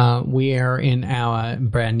we are in our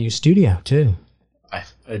brand new studio too.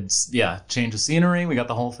 Change of scenery. We got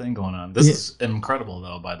the whole thing going on. This is incredible,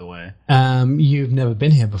 though. By the way, you've never been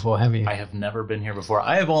here before, have you? I have never been here before.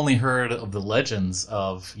 I have only heard of the legends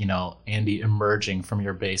of Andy emerging from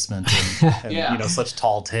your basement and such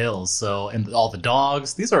tall tales. So and all the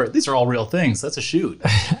dogs. These are all real things. That's a shoot.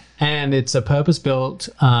 And it's a purpose-built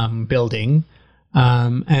building,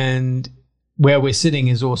 and where we're sitting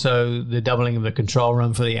is also the doubling of the control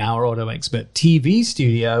room for the Our Auto Expert TV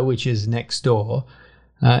studio, which is next door.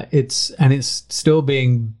 It's still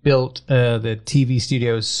being built. The TV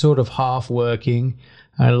studio is sort of half working.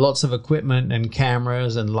 Lots of equipment and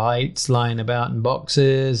cameras and lights lying about in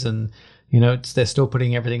boxes, and they're still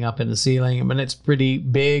putting everything up in the ceiling. I mean, it's pretty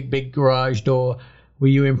big garage door. Were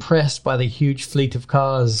you impressed by the huge fleet of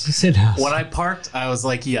cars in house? When I parked, I was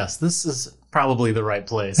like, yes, this is probably the right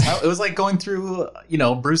place. It was like going through,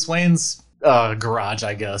 Bruce Wayne's garage,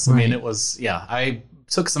 I guess. I mean, it was, I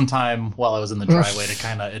took some time while I was in the driveway to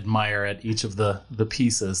kind of admire at each of the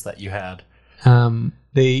pieces that you had.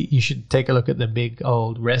 You should take a look at the big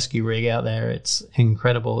old rescue rig out there. It's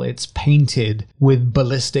incredible. It's painted with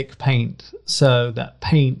ballistic paint, so that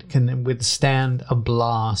paint can withstand a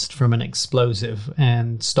blast from an explosive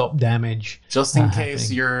and stop damage. Just in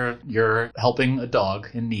case you're helping a dog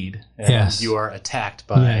in need and you are attacked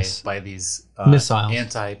by these missiles,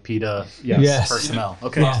 anti-PETA personnel.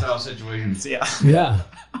 Okay, hostile situations. Yeah.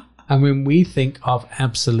 I mean, we think of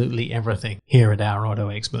absolutely everything here at Our Auto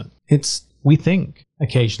Expert. We think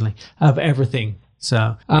occasionally of everything.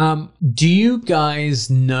 So, do you guys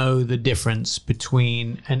know the difference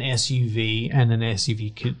between an SUV and an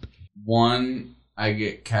SUV coupe? One, I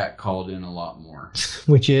get catcalled in a lot more.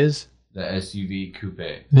 Which is? The SUV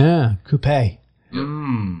coupe. Yeah, coupe. Yep.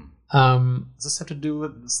 Does this have to do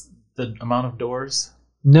with the amount of doors?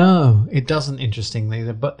 No, it doesn't,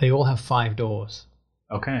 interestingly, but they all have 5 doors.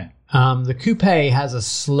 Okay. The coupe has a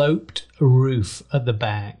sloped roof at the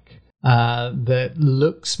back that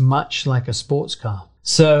looks much like a sports car.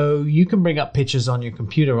 So you can bring up pictures on your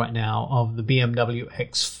computer right now of the BMW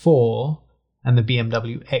X4 and the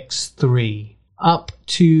BMW X3. Up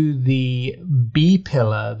to the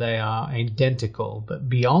B-pillar, they are identical, but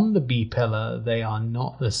beyond the B-pillar, they are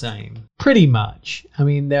not the same. Pretty much. I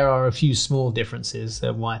mean, there are a few small differences.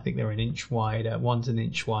 I think they're an inch wider. One's an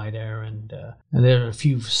inch wider, and there are a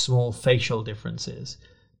few small facial differences.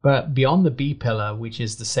 But beyond the B-pillar, which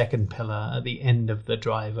is the second pillar at the end of the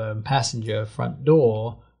driver and passenger front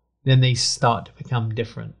door, then they start to become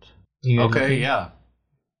different.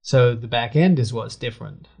 So the back end is what's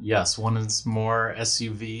different. Yes, one is more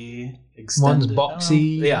SUV extended. One's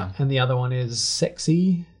boxy, and the other one is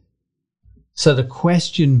sexy. So the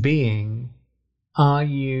question being, are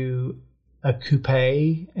you a coupe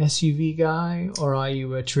SUV guy, or are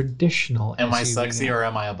you a traditional Am SUV I sexy guy? or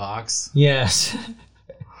am I a box? Yes.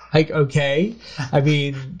 Okay. I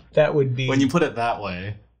mean, that would be... When you put it that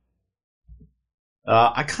way.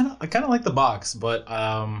 I kind of like the box, but...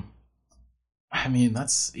 I mean,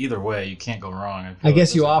 that's either way. You can't go wrong. I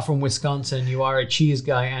guess you are from Wisconsin. You are a cheese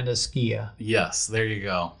guy and a skier. Yes, there you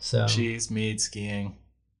go. So cheese, meat, skiing,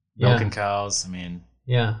 milking cows. I mean,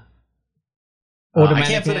 I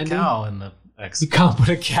can't put a cow in the X. You can't put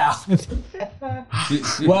a cow.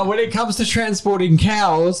 Well, when it comes to transporting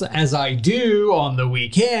cows, as I do on the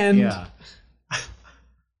weekend.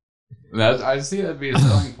 I see that'd be a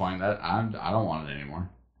selling point. I don't want it anymore.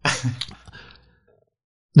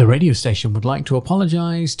 The radio station would like to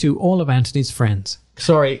apologize to all of Anthony's friends.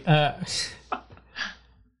 Sorry,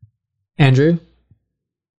 Andrew,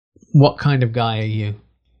 what kind of guy are you?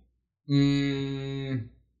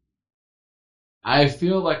 I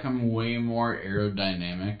feel like I'm way more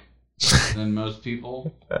aerodynamic than most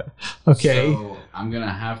people. Okay. So I'm going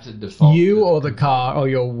to have to default. You or the car or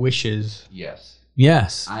your wishes? Yes.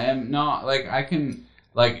 Yes. I am not, I can,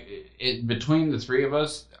 between the three of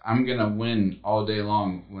us, I'm going to win all day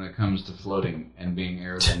long when it comes to floating and being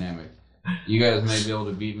aerodynamic. You guys may be able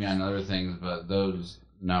to beat me on other things, but those,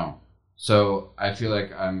 no. So I feel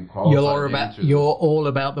like I'm qualified. You're all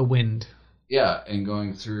about the wind. Yeah, and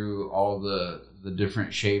going through all the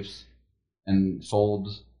different shapes and fold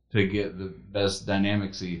to get the best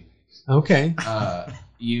dynamic seat. Okay.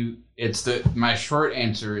 My short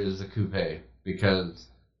answer is the coupe, because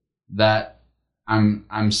that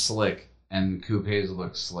I'm slick and coupes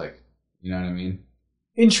look slick. You know what I mean?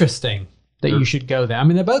 Interesting that you should go there. I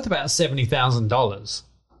mean, they're both about $70,000.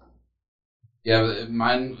 Yeah, but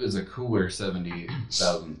mine is a cooler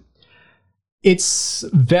 70,000. It's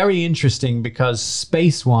very interesting because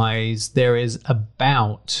space-wise, there is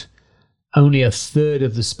about only a third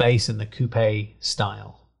of the space in the coupe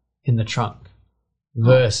style in the trunk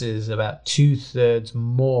versus about 2/3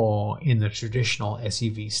 more in the traditional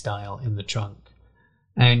SUV style in the trunk.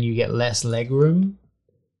 And you get less legroom.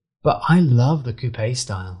 But I love the coupe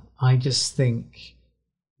style. I just think,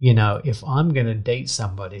 if I'm going to date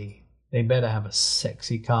somebody, they better have a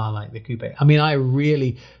sexy car like the coupe. I mean,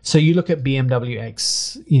 so you look at BMW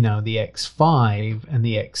X, the X5 and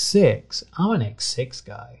the X6. I'm an X6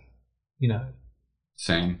 guy,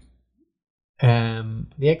 Same. The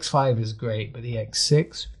X5 is great, but the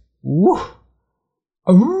X6, woo!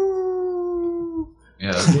 Ooh.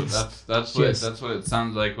 Yeah, that's what it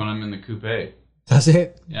sounds like when I'm in the coupe. Does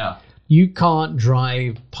it? Yeah. You can't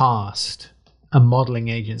drive past a modeling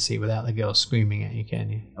agency without the girl screaming at you, can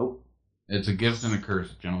you? Nope. It's a gift and a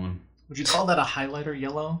curse, gentlemen. Would you call that a highlighter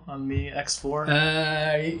yellow on the X4?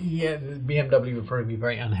 Yeah, the BMW would probably be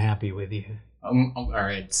very unhappy with you. All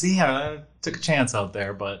right. See, I took a chance out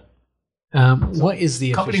there, but what is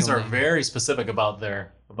the companies official are name? very specific about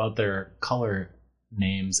their color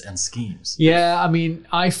names and schemes. Yeah, I mean,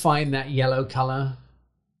 I find that yellow color.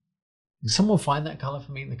 Can someone find that color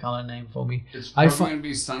for me? The color name for me. It's probably going to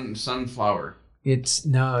be sunflower. It's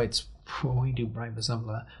we do bright for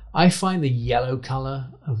sunflower. I find the yellow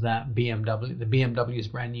color of that BMW, the BMW's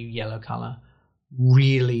brand new yellow color,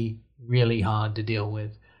 really, really hard to deal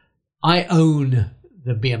with. I own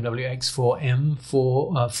the BMW X4M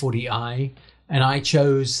 440i, and I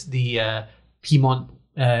chose the Piedmont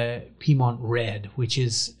Red, which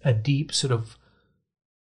is a deep sort of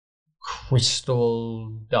crystal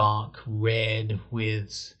dark red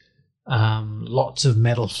with lots of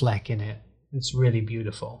metal fleck in it. It's really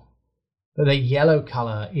beautiful. But the yellow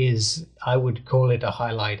color is, I would call it a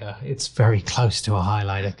highlighter. It's very close to a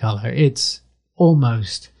highlighter color. It's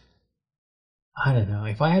almost, I don't know,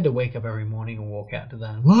 if I had to wake up every morning and walk out to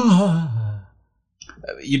that,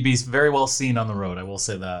 you'd be very well seen on the road, I will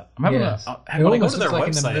say that. it When I go almost to their looks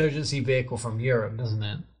like website, an emergency vehicle from Europe, doesn't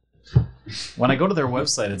it? when I go to their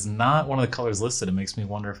website, it's not one of the colors listed. It makes me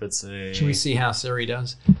wonder if it's a... Should we see how Siri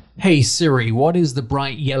does? Hey Siri, what is the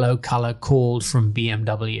bright yellow color called from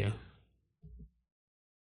BMW?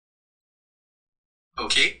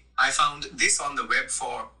 Okay, I found this on the web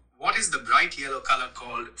for what is the bright yellow color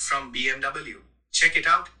called from BMW. Check it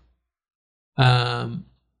out.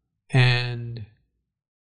 And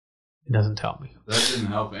it doesn't tell me. That didn't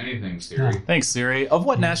help anything, Siri. Thanks, Siri. Of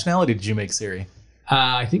what nationality did you make Siri?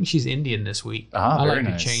 I think she's Indian this week. I very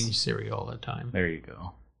like nice. to change Siri all the time. There you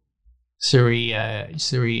go. Siri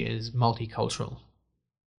is multicultural.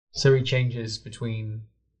 Siri changes between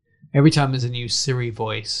every time there's a new Siri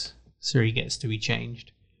voice. Siri gets to be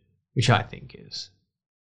changed, which I think is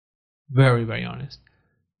very, very honest.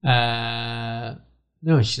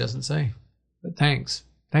 No, she doesn't say. But thanks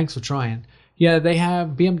for trying. Yeah,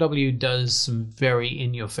 BMW does some very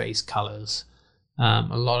in-your-face colors. A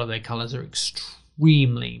lot of their colors are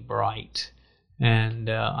extremely bright, and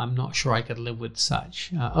I'm not sure I could live with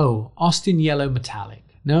such. Austin Yellow Metallic.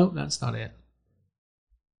 No, that's not it.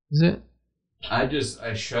 Is it?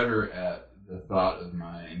 I shudder at the thought of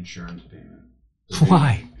my insurance payment.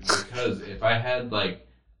 Why? Because if I had like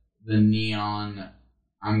the neon,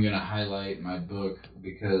 I'm gonna highlight my book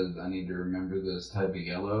because I need to remember this type of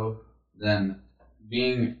yellow, then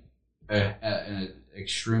being an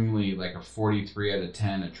extremely like a 43 out of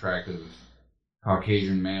 10 attractive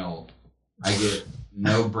Caucasian male, I get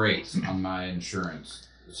no breaks on my insurance.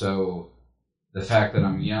 So the fact that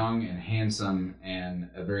I'm young and handsome and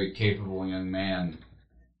a very capable young man,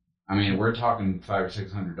 I mean, we're talking $500 or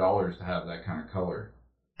 $600 to have that kind of color,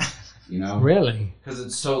 you know? Really? Because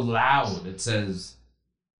it's so loud. It says,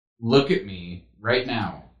 "Look at me right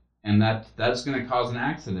now," and that's going to cause an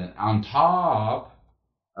accident on top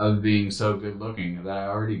of being so good looking that I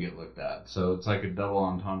already get looked at. So it's like a double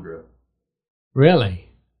entendre. Really?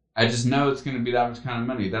 I just know it's going to be that much kind of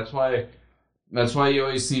money. That's why you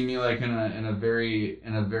always see me like in a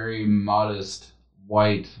very modest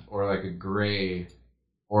white or like a gray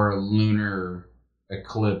or a lunar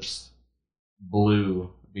eclipse blue,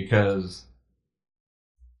 because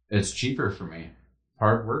it's cheaper for me.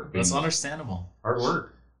 Hard work. That's understandable. Hard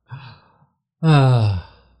work.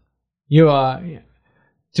 You are,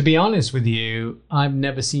 to be honest with you, I've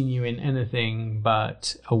never seen you in anything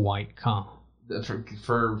but a white car.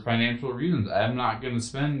 For financial reasons, I'm not going to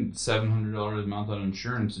spend $700 a month on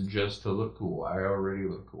insurance just to look cool. I already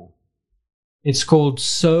look cool. It's called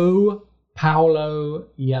Sao Paulo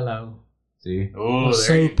Yellow. See? Oh,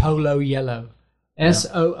 Sao Paulo Yellow.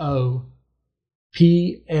 SOOPAULO.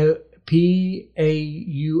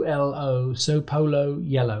 Sao Paulo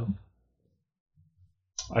Yellow.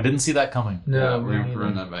 I didn't see that coming. No, we're going to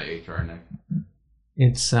run that by HR, Nick.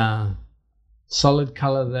 It's solid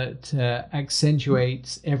color that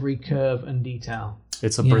accentuates every curve and detail.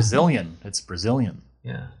 It's a Brazilian. It's Brazilian.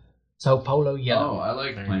 Yeah. Sao Paulo Yellow. Oh, I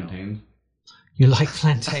like plantains. You like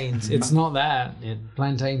plantains. It's not that.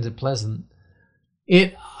 Plantains are pleasant.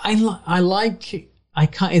 It's one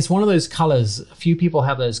of those colors. A few people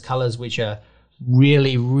have those colors which are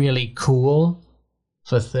really, really cool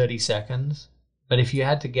for 30 seconds. But if you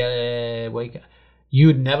had to you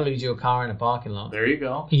would never lose your car in a parking lot. There you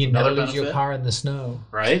go. You'd never Another lose your benefit. car in the snow.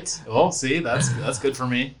 Right? Well, see, that's good for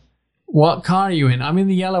me. What car are you in? I'm in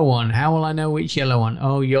the yellow one. How will I know which yellow one?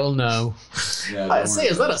 Oh, you'll know. Yeah, I say,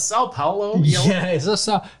 is that a Sao Paulo yellow? Yeah, it's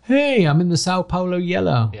a hey, I'm in the Sao Paulo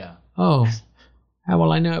yellow. Yeah. Oh, how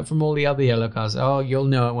will I know it from all the other yellow cars? Oh, you'll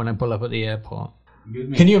know it when I pull up at the airport.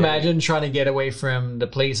 Can you imagine trying to get away from the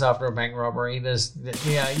police after a bank robbery?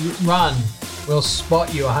 You run. We'll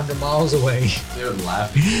spot you 100 miles away. They would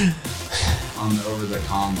laugh over the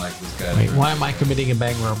comm like this guy. Wait, why am I committing a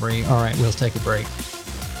bank robbery? All right, we'll take a break.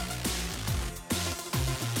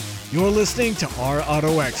 You're listening to Our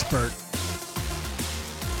Auto Expert.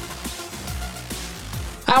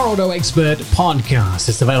 Our Auto Expert podcast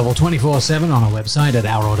is available 24/7 on our website at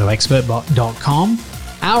ourautoexpert.com.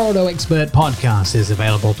 Our Auto Expert podcast is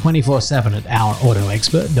available 24/7 at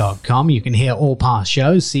ourautoexpert.com. You can hear all past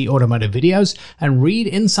shows, see automotive videos, and read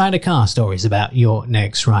insider car stories about your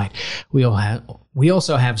next ride. We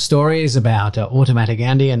also have stories about Automatic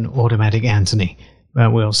Andy and Automatic Anthony.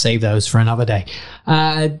 We'll save those for another day.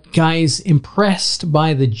 Guys, impressed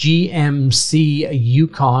by the GMC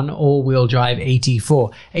Yukon all-wheel drive AT4.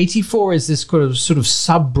 AT4 is this sort of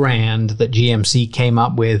sub-brand that GMC came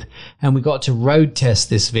up with, and we got to road test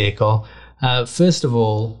this vehicle. First of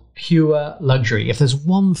all, pure luxury. If there's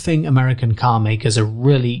one thing American car makers are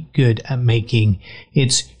really good at making,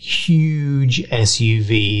 it's huge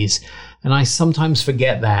SUVs. And I sometimes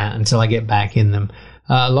forget that until I get back in them.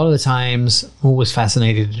 A lot of the times, always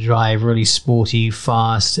fascinated to drive really sporty,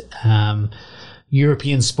 fast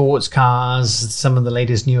European sports cars, some of the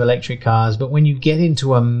latest new electric cars. But when you get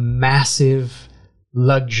into a massive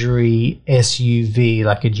luxury SUV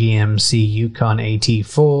like a GMC Yukon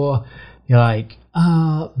AT4, you're like,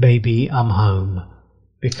 baby, I'm home.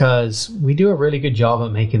 Because we do a really good job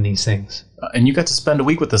at making these things. And you got to spend a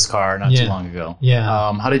week with this car not too long ago.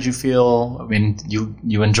 Yeah. How did you feel? I mean,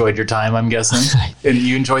 you enjoyed your time, I'm guessing. And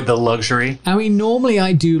you enjoyed the luxury. I mean, normally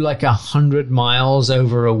I do like 100 miles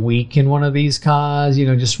over a week in one of these cars,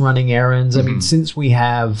 just running errands. I mean, since we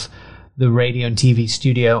have the radio and TV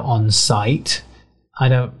studio on site, I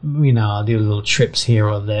don't, I'll do little trips here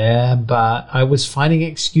or there, but I was finding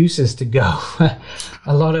excuses to go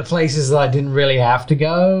a lot of places that I didn't really have to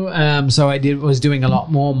go. So I was doing a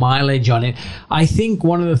lot more mileage on it. I think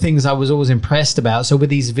one of the things I was always impressed about, so with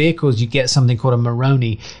these vehicles, you get something called a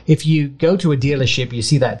Maroni. If you go to a dealership, you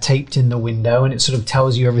see that taped in the window, and it sort of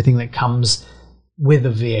tells you everything that comes with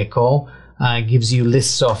a vehicle. Gives you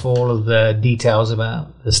lists off all of the details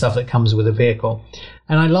about the stuff that comes with a vehicle.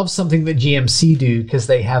 And I love something that GMC do because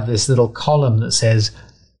they have this little column that says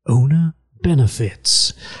owner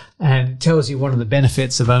benefits. And it tells you one of the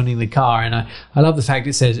benefits of owning the car. And I love the fact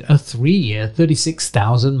it says a 3-year,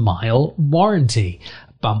 36,000-mile warranty,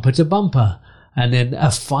 bumper to bumper. And then a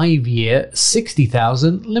 5-year,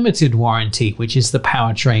 60,000 limited warranty, which is the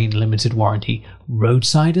powertrain limited warranty,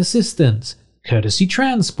 roadside assistance, courtesy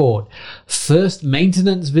transport, first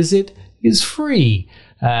maintenance visit is free.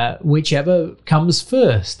 Whichever comes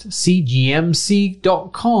first. See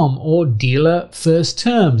gmc.com or dealer first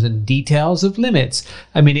terms and details of limits.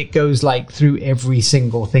 I mean, it goes through every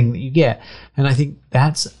single thing that you get. And I think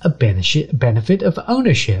that's a benefit of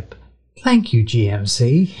ownership. Thank you,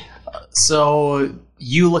 GMC. So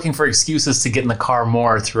you looking for excuses to get in the car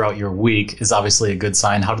more throughout your week is obviously a good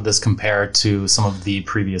sign. How did this compare to some of the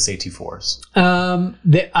previous AT4s?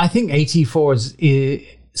 I think AT4s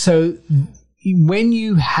so when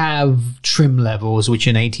you have trim levels, which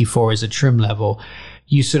an AT4 is a trim level,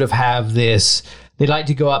 you sort of have this, they like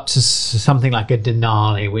to go up to something like a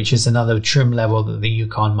Denali, which is another trim level that the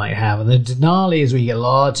Yukon might have. And the Denali is where you get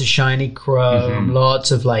lots of shiny chrome,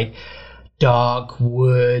 lots of dark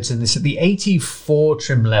woods and this. The AT4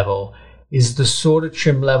 trim level is the sort of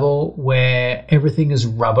trim level where everything is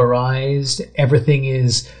rubberized, everything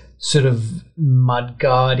is sort of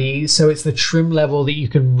mudguardy. So it's the trim level that you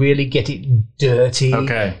can really get it dirty.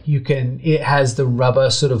 Okay. It has the rubber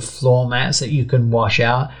sort of floor mats that you can wash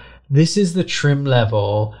out. This is the trim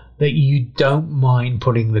level that you don't mind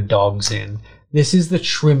putting the dogs in. This is the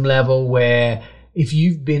trim level where if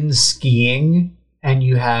you've been skiing and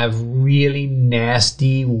you have really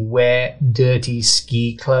nasty, wet, dirty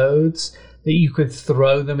ski clothes, that you could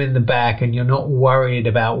throw them in the back and you're not worried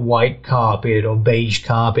about white carpet or beige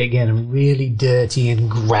carpet getting really dirty and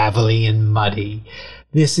gravelly and muddy.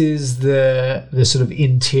 This is the sort of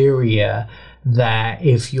interior that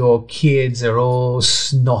if your kids are all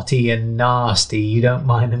snotty and nasty, you don't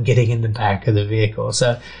mind them getting in the back of the vehicle.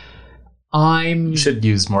 So You should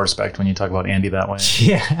use more respect when you talk about Andy that way.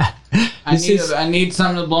 Yeah. I need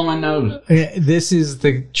something to blow my nose. This is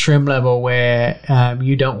the trim level where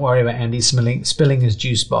you don't worry about Andy spilling his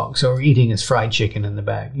juice box or eating his fried chicken in the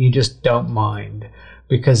back. You just don't mind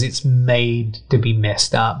because it's made to be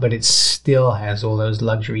messed up, but it still has all those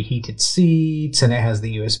luxury heated seats and it has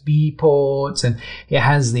the USB ports and it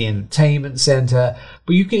has the entertainment center.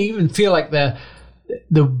 But you can even feel like the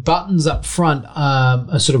buttons up front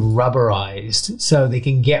are sort of rubberized so they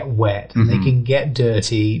can get wet and they can get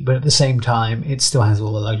dirty, but at the same time it still has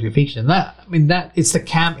all the luxury features. And it's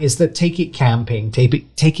the take it camping,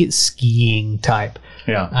 take it skiing type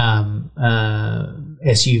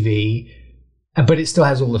SUV, but it still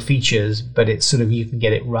has all the features, but it's sort of, you can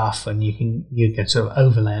get it rough and you can sort of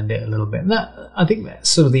overland it a little bit. And I think that's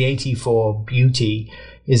sort of the AT4 beauty,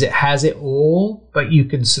 is it has it all, but you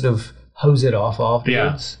can sort of hose it off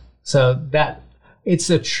afterwards. Yeah. So that it's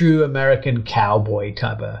a true American cowboy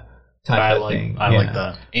type of thing. I like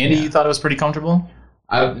that. Andy, you thought it was pretty comfortable?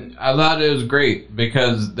 I thought it was great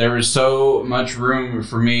because there was so much room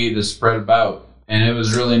for me to spread about, and it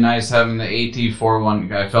was really nice having the AT4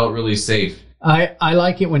 one. I felt really safe. I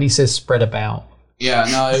like it when he says spread about. Yeah,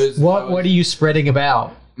 no, it was. What are you spreading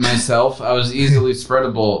about? Myself, I was easily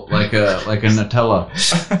spreadable like a Nutella.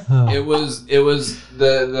 It was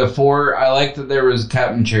the four. I like that there was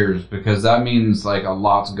captain chairs because that means like a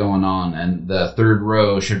lot's going on, and the third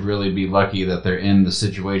row should really be lucky that they're in the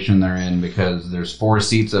situation they're in, because there's 4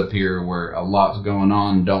 seats up here where a lot's going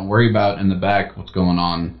on. Don't worry about in the back what's going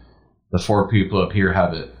on. The 4 people up here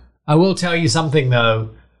have it. I will tell you something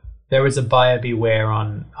though. There is a buyer beware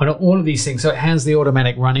on all of these things. So it has the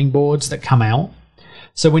automatic running boards that come out.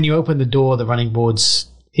 So when you open the door, the running boards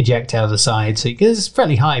eject out of the side. So because it's a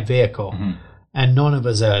fairly high vehicle, and none of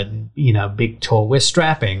us are, big, tall. We're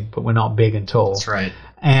strapping, but we're not big and tall. That's right.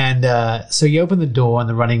 And so you open the door, and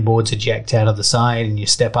the running boards eject out of the side, and you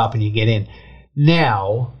step up and you get in.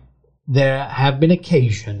 Now, there have been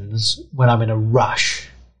occasions when I'm in a rush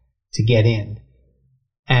to get in,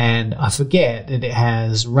 and I forget that it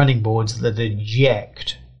has running boards that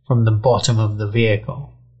eject from the bottom of the vehicle.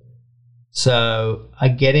 So I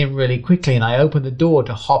get in really quickly and I open the door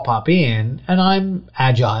to hop up in, and I'm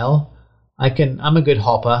agile. I'm a good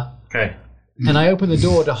hopper. Okay. And I open the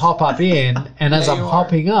door to hop up in, and as I'm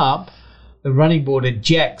hopping up, the running board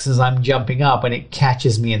ejects as I'm jumping up and it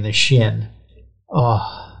catches me in the shin.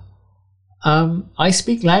 I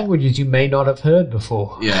speak languages you may not have heard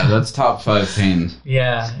before. Yeah, that's top 5 pains.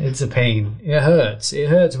 Yeah, it's a pain. It hurts. It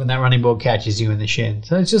hurts when that running board catches you in the shin.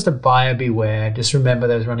 So it's just a buyer beware. Just remember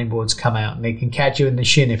those running boards come out and they can catch you in the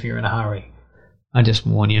shin if you're in a hurry. I just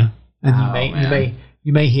warn you. And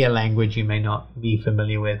you may hear language you may not be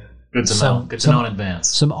familiar with. Good to know. Good to know in advance.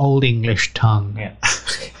 Some Old English tongue. Yeah.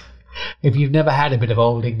 If you've never had a bit of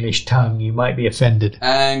Old English tongue, you might be offended.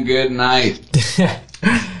 And good night.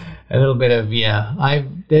 A little bit of,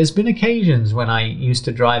 there's been occasions when I used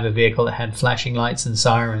to drive a vehicle that had flashing lights and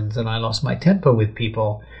sirens, and I lost my temper with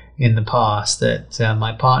people in the past that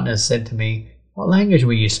my partner said to me, "What language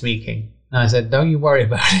were you speaking?" And I said, "Don't you worry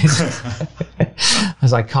about it,"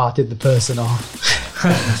 as I carted the person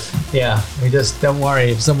off. Yeah, we just don't worry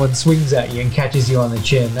if someone swings at you and catches you on the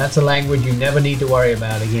chin. That's a language you never need to worry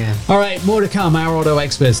about again. All right, more to come. Our auto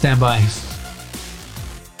expert, stand by.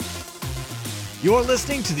 You're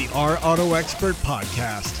listening to the Our Auto Expert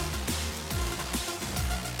podcast.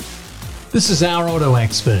 This is Our Auto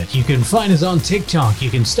Expert. You can find us on TikTok. You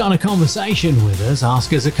can start a conversation with us,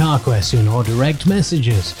 ask us a car question, or direct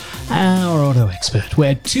messages. Our Auto Expert,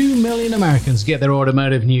 where 2 million Americans get their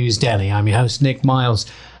automotive news daily. I'm your host, Nick Miles.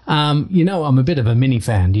 I'm a bit of a mini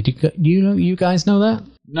fan. You guys know that?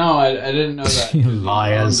 No, I didn't know that.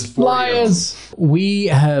 Liars. We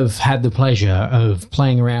have had the pleasure of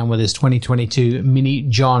playing around with this 2022 Mini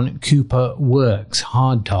John Cooper Works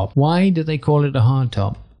hardtop. Why do they call it a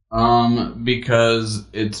hardtop? Because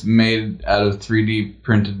it's made out of 3D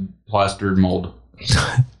printed plastered mold.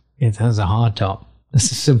 It has a hardtop.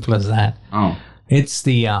 It's as simple as that. Oh. It's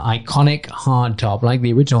the iconic hardtop, like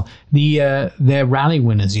the original. They're rally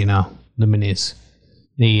winners, you know, the Minis.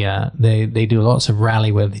 They do lots of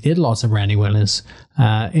rally winners. They did lots of rally winners.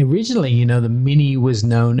 Originally, you know, the Mini was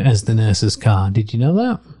known as the nurse's car. Did you know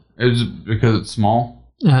that? Is it because it's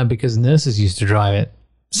small? Because nurses used to drive it.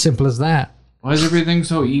 Simple as that. Why is everything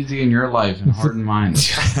so easy in your life and hard in mine?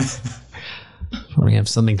 Probably have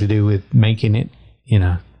something to do with making it, you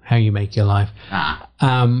know, how you make your life.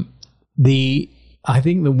 I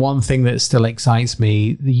think the one thing that still excites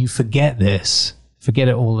me, you forget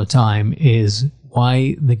it all the time, is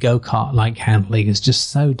why the go-kart like handling is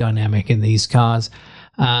just so dynamic in these cars,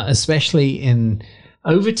 especially in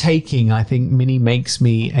overtaking. I think Mini makes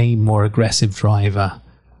me a more aggressive driver.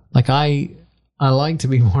 Like I like to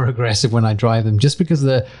be more aggressive when I drive them, just because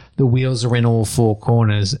the wheels are in all four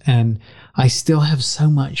corners, and I still have so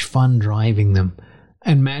much fun driving them.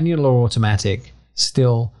 And manual or automatic,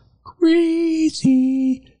 still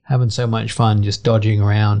crazy, having so much fun just dodging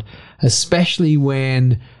around, especially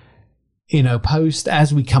when, you know,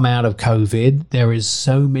 as we come out of COVID, there is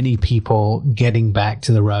so many people getting back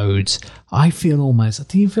to the roads. Do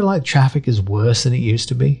you feel like traffic is worse than it used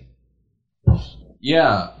to be?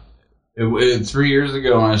 Yeah. 3 years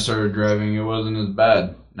ago when I started driving, it wasn't as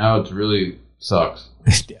bad. Now it really sucks.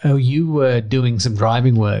 Oh, you were doing some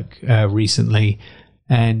driving work recently,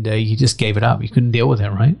 and you just gave it up. You couldn't deal with it,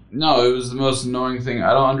 right? No, it was the most annoying thing.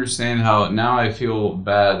 I don't understand how now I feel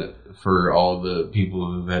bad for all the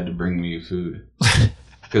people who've had to bring me food.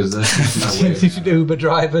 Because there's just no way. The Uber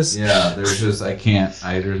drivers. Yeah, there's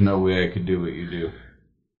no way I could do what you do.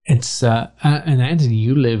 It's, and Anthony,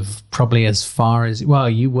 you live probably as far as,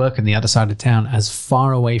 you work on the other side of town, as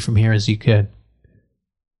far away from here as you could.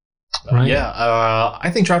 Right? I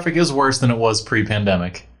think traffic is worse than it was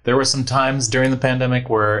pre-pandemic. There were some times during the pandemic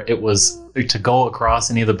where it was, to go across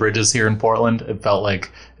any of the bridges here in Portland, it felt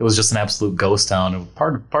like it was just an absolute ghost town. And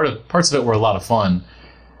parts of it were a lot of fun.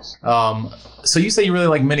 So you say you really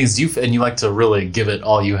like Minis, and you like to really give it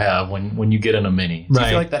all you have when you get in a Mini. Do you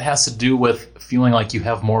feel like that has to do with feeling like you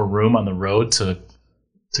have more room on the road to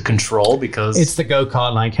control? Because it's the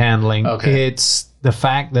go-kart like handling. Okay. It's the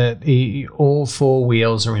fact that all four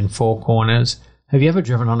wheels are in four corners. Have you ever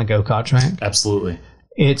driven on a go-kart track? Absolutely.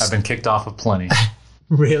 I've been kicked off of plenty.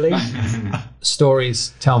 Really?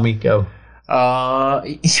 Stories. Tell me. Go.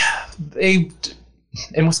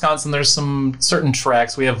 In Wisconsin, there's some certain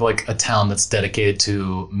tracks. We have like a town that's dedicated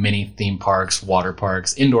to mini theme parks, water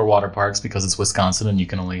parks, indoor water parks, because it's Wisconsin and you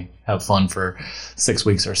can only have fun for 6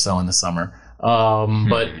 weeks or so in the summer.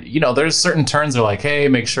 But you know, there's certain turns that are like, hey,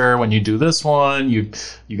 make sure when you do this one, you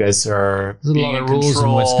guys are There's being a lot of in rules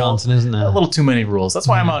control. in Wisconsin, isn't there? A little too many rules. That's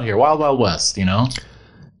why I'm out here, Wild Wild West. You know.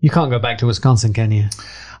 You can't go back to Wisconsin, can you?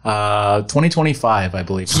 2025, I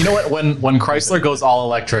believe. You know what? When Chrysler goes all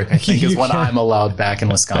electric, I think is when I'm allowed back in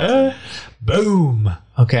Wisconsin. Boom.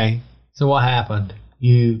 Okay. So what happened?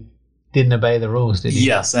 You didn't obey the rules, did you?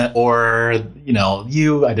 Yes, or I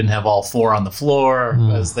didn't have all four on the floor,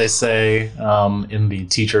 as they say in the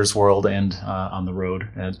teacher's world and on the road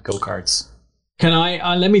at go-karts. Can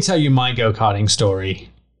I? Let me tell you my go-karting story.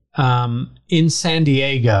 In San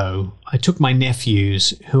Diego, I took my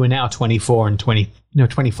nephews, who are now 25 and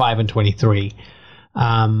 23.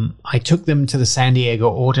 I took them to the San Diego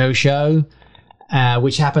Auto Show,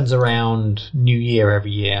 which happens around New Year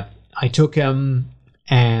every year. I took them,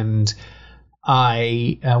 and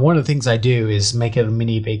one of the things I do is make it a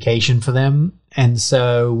mini vacation for them. And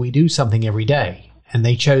so we do something every day. And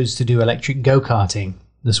they chose to do electric go-karting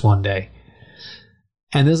this one day.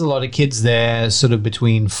 And there's a lot of kids there, sort of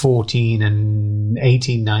between 14 and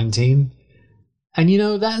 18, 19.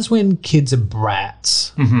 And, that's when kids are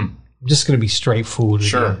brats. Mm-hmm. I'm just going to be straightforward.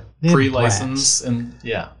 Sure. Pre-license and,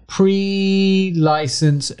 yeah.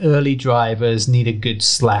 Pre-license early drivers need a good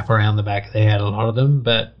slap around the back of their head, a lot of them.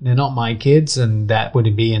 But they're not my kids, and that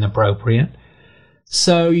would be inappropriate.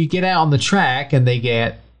 So you get out on the track, and they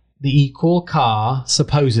get the equal car,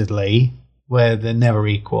 supposedly, where they're never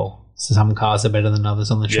equal. Some cars are better than others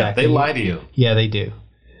on the track. Yeah, they lie to you. Yeah, they do.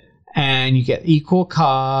 And you get equal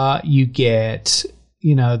car, you get,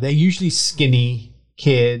 they're usually skinny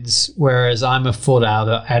kids, whereas I'm a full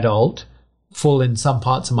adult, full in some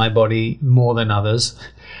parts of my body more than others.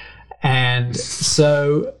 And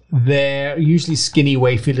so they're usually skinny,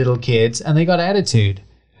 wafy little kids, and they got attitude.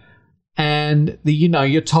 and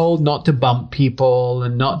you're told not to bump people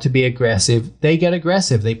and not to be aggressive. They get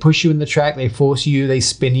aggressive. They push you in the track. They force you. They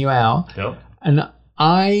spin you out. Yep. And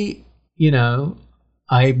I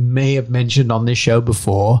may have mentioned on this show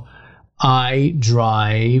before, I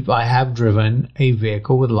have driven a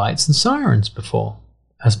vehicle with lights and sirens before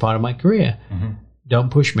as part of my career. Mm-hmm.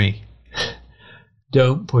 Don't push me.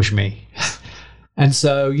 Don't push me. And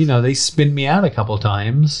so, they spin me out a couple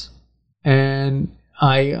times, and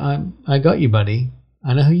I got you, buddy.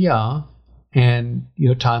 I know who you are, and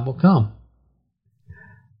your time will come.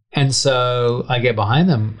 And so I get behind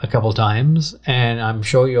them a couple times, and I'm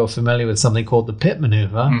sure you're familiar with something called the pit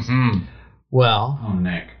maneuver. Mm-hmm. Well, Oh,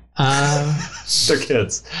 Nick. They're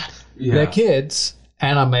kids. Yeah. they're kids,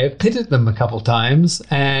 and I may have pitted them a couple times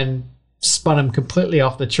and spun them completely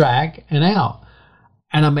off the track and out.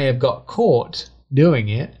 And I may have got caught doing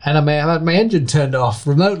it, and I may have had my engine turned off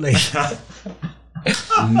remotely, Nick.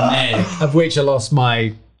 of which I lost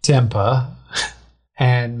my temper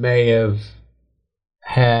and may have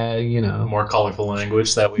had, More colorful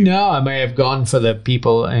language that we. No, I may have gone for the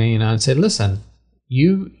people and said, listen,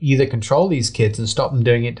 you either control these kids and stop them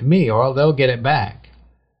doing it to me, or they'll get it back.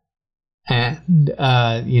 And,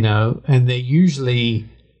 and they're usually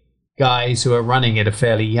guys who are running it are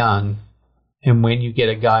fairly young. And when you get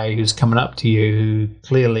a guy who's coming up to you who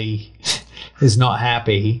clearly is not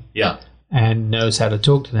happy Yeah. and knows how to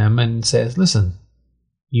talk to them and says, listen,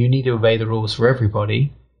 you need to obey the rules for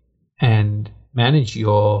everybody and manage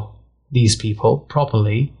these people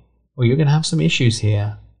properly, or you're going to have some issues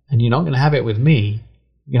here. And you're not going to have it with me.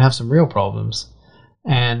 You're going to have some real problems.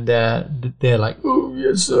 And they're like, oh,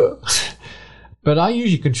 yes, sir. But I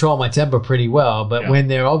usually control my temper pretty well. But when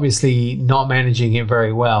they're obviously not managing it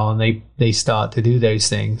very well, and they start to do those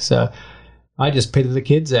things. So I just pitted the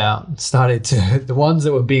kids out and started to, the ones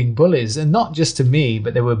that were being bullies, and not just to me,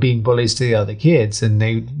 but they were being bullies to the other kids. And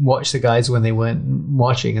they watch the guys when they weren't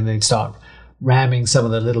watching, and they'd start ramming some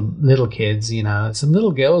of the little kids, some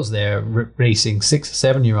little girls there racing 6 or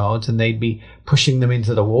 7 year olds, and they'd be pushing them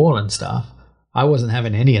into the wall and stuff. I wasn't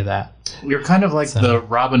having any of that. You're kind of like the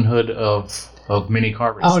Robin Hood of mini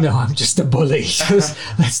car racing. Oh no, I'm just a bully.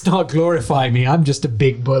 Let's not glorify me. I'm just a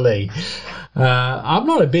big bully. I'm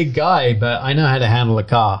not a big guy, but I know how to handle a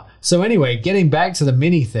car. So anyway, getting back to the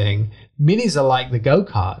mini thing, minis are like the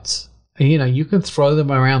go-karts. You can throw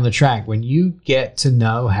them around the track. When you get to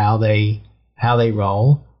know how they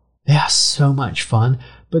roll, they are so much fun.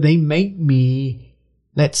 But they make me,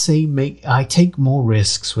 I take more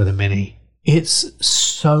risks with a mini. It's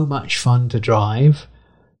so much fun to drive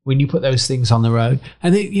when you put those things on the road.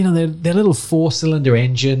 And they're little 4-cylinder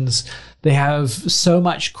engines. They have so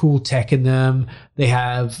much cool tech in them. They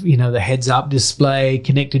have, the heads-up display,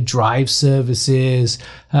 connected drive services.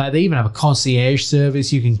 They even have a concierge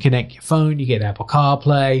service. You can connect your phone. You get Apple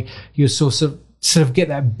CarPlay. You sort of get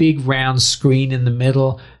that big round screen in the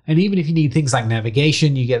middle. And even if you need things like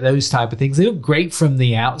navigation, you get those type of things. They look great from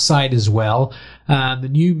the outside as well. The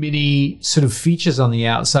new Mini sort of features on the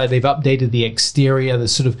outside, they've updated the exterior, the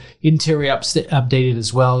sort of interior updated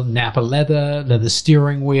as well. Napa leather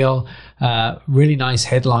steering wheel, really nice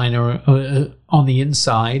headliner on the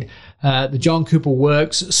inside. The John Cooper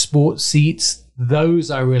Works sports seats,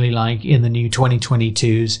 those I really like in the new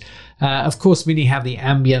 2022s. Of course, Mini have the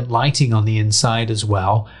ambient lighting on the inside as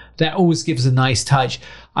well. That always gives a nice touch.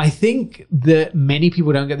 I think that many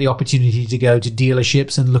people don't get the opportunity to go to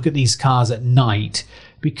dealerships and look at these cars at night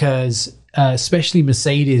because, especially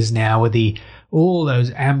Mercedes now with all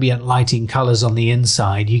those ambient lighting colors on the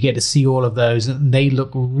inside, you get to see all of those and they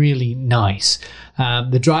look really nice.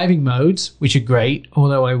 The driving modes, which are great,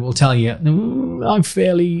 although I will tell you, I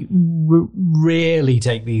fairly rarely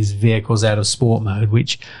take these vehicles out of sport mode,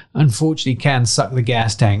 which unfortunately can suck the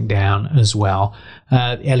gas tank down as well.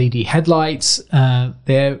 LED headlights,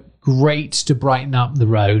 they're great to brighten up the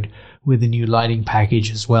road with the new lighting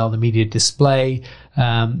package as well, the media display.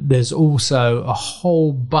 There's also a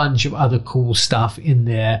whole bunch of other cool stuff in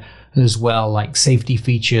there as well, like safety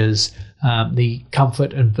features, the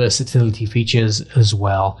comfort and versatility features as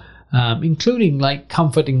well, including like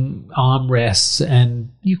comforting armrests, and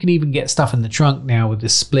you can even get stuff in the trunk now with the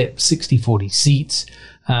split 60/40 seats,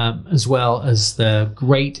 as well as the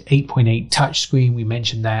great 8.8 touchscreen. We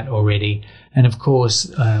mentioned that already. And of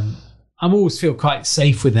course, I always feel quite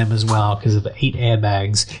safe with them as well because of 8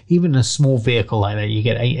 airbags. Even in a small vehicle like that, you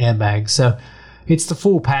get 8 airbags. So it's the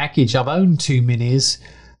full package. I've owned 2 Minis.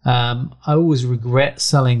 I always regret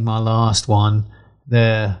selling my last one.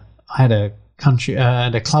 I had a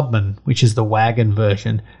Clubman, which is the wagon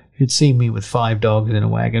version. You'd see me with 5 dogs in a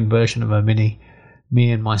wagon version of a Mini.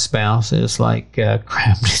 me and my spouse, it's like crammed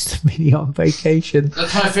Mr. Mini on vacation.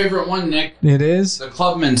 That's my favorite one, Nick. It is. The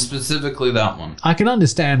Clubman, specifically that one. I can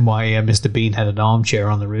understand why Mr. Bean had an armchair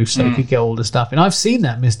on the roof so he could get all the stuff. And I've seen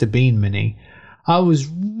that Mr. Bean Mini. I was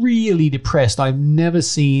really depressed. I never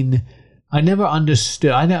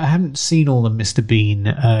understood. I haven't seen all the Mr.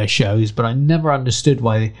 Bean shows, but I never understood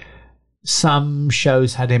why some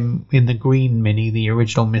shows had him in the green Mini, the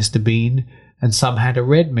original Mr. Bean, and some had a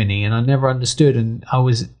red Mini, and I never understood. And I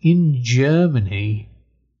was in Germany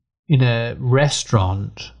in a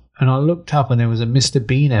restaurant, and I looked up and there was a Mr.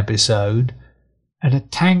 Bean episode, and a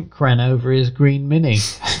tank ran over his green Mini.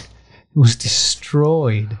 It was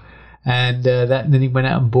destroyed. And then he went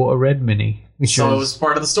out and bought a red Mini. So it was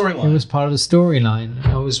part of the storyline. It was part of the storyline.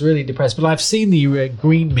 I was really depressed. But I've seen the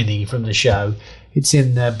green Mini from the show. It's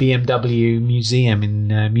in the BMW Museum in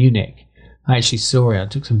Munich. I actually saw it. I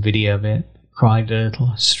took some video of it. Cried a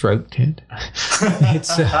little, stroked it.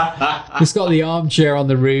 It's got the armchair on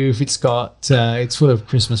the roof. It's full of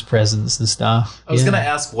Christmas presents and stuff. I was going to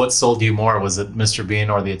ask what sold you more. Was it Mr.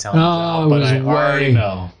 Bean or the Italian Job? But I already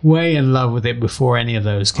know. Way in love with it before any of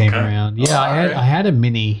those came around. Yeah, I had a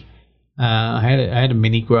Mini. I had a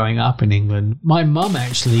Mini growing up in England. My mum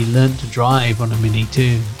actually learned to drive on a Mini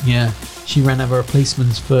too. Yeah, she ran over a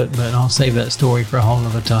policeman's foot, but I'll save that story for a whole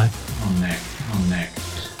other time. Oh, Nick.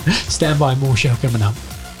 Stand by, more show coming up.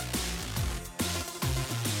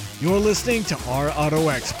 You're listening to Our Auto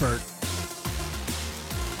Expert.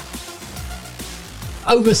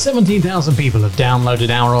 Over 17,000 people have downloaded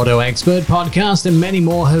Our Auto Expert podcast, and many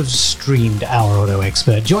more have streamed Our Auto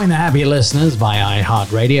Expert. Join the happy listeners via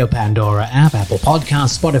iHeartRadio, Pandora app, Apple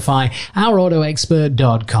Podcasts, Spotify,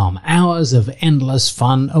 OurAutoExpert.com. Hours of endless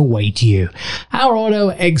fun await you. Our Auto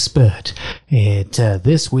Expert.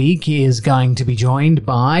 This week is going to be joined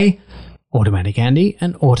by Automatic Andy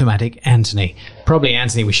and Automatic Anthony. Probably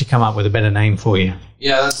Anthony, we should come up with a better name for you.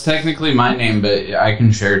 Yeah, that's technically my name, but I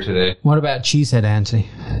can share today. What about Cheesehead Anthony?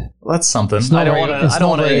 Well, that's something. I don't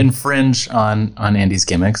want to infringe on Andy's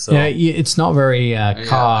gimmick. So yeah, it's not very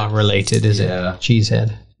car related, is it?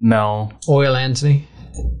 Cheesehead. No. Oil Anthony.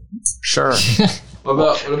 Sure. What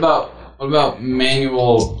about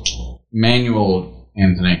manual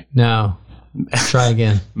Anthony? No. Try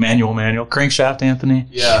again. Manual. Crankshaft Anthony.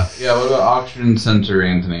 Yeah. What about oxygen sensor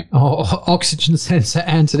Anthony? Oh, oxygen sensor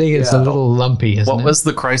Anthony. It's a little lumpy, isn't it? What was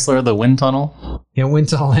the Chrysler? The wind tunnel? Yeah, wind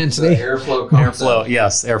tunnel Anthony. The airflow concept.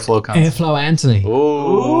 Airflow concept. Airflow Anthony.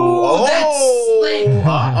 Ooh, that's slick.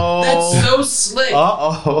 Uh-oh. That's so slick.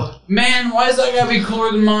 Uh-oh. Man, why does that gotta be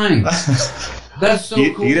cooler than mine? That's so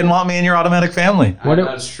cool. You didn't want me in your automatic family.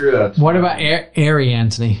 That's true. What about Airy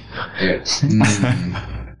Anthony?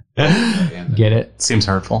 Get it? Seems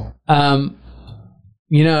hurtful.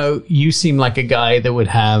 You seem like a guy that would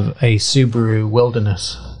have a Subaru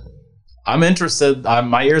Wilderness. I'm interested.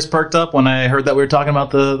 My ears perked up when I heard that we were talking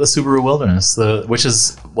about the Subaru Wilderness, which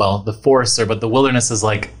is, the Forester, but the Wilderness is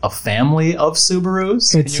like a family of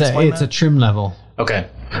Subarus. It's a trim level. Okay.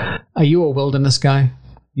 Are you a Wilderness guy?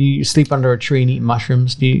 You sleep under a tree and eat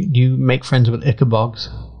mushrooms? Do you make friends with Ichabogs?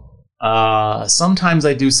 Sometimes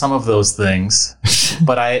I do some of those things,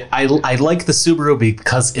 but I like the Subaru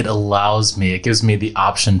because it gives me the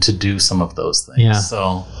option to do some of those things. Yeah.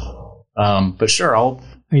 So, but sure, Are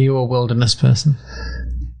you a Wilderness person?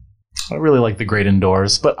 I really like the great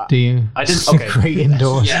indoors, but do you? I did okay. Great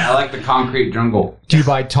indoors. Yeah, I like the concrete jungle. Do you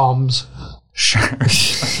buy Toms? Sure.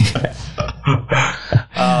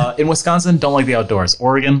 In Wisconsin, don't like the outdoors.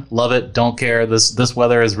 Oregon, love it. Don't care. This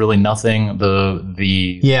weather is really nothing. The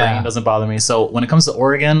rain doesn't bother me. So when it comes to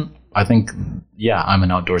Oregon, I think I'm an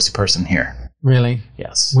outdoorsy person here. Really?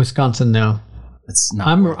 Yes. Wisconsin, no. It's not.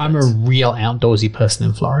 I'm a real outdoorsy person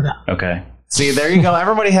in Florida. Okay. See, there you go.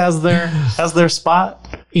 Everybody has their spot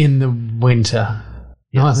in the winter,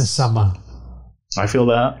 not in the summer. I feel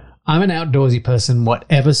that. I'm an outdoorsy person,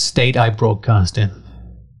 whatever state I broadcast in.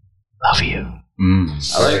 Love you.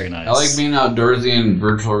 Very nice. I like being outdoorsy in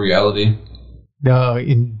virtual reality.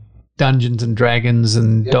 In Dungeons and Dragons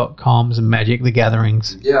and .coms and Magic the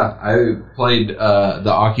Gatherings. Yeah, I played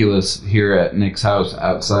the Oculus here at Nick's house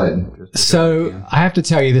outside. So I have to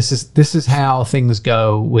tell you, this is how things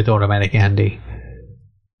go with Automatic Andy.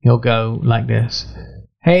 He'll go like this.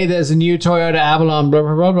 Hey, there's a new Toyota Avalon, blah,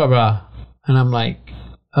 blah, blah, blah, blah. And I'm like,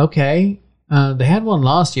 okay. They had one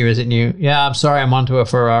last year. Is it new? Yeah, I'm sorry. I'm onto a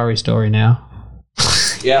Ferrari story now.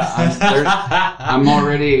 Yeah, I'm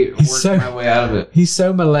already working my way out of it. He's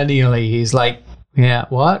so millennially. He's like, yeah,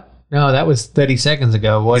 what? No, that was 30 seconds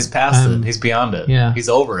ago. What? He's past it. He's beyond it. Yeah. He's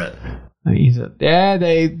over it. He said, yeah,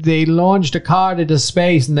 they launched a car into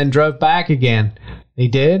space and then drove back again. They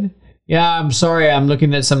did? Yeah, I'm sorry. I'm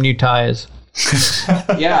looking at some new tires.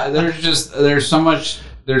 Yeah, there's so much.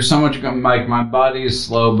 Like my body is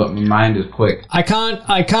slow, but my mind is quick. I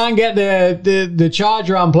can't get the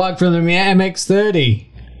charger unplugged from the MX-30.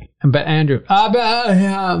 But Andrew,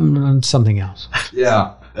 something else.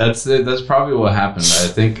 Yeah, that's it. That's probably what happened. I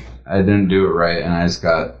think I didn't do it right, and I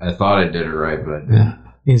thought I did it right, but yeah,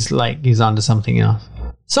 he's onto something else.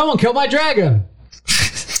 Someone killed my dragon.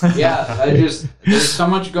 Yeah, there's so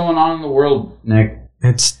much going on in the world, Nick.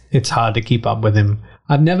 It's hard to keep up with him.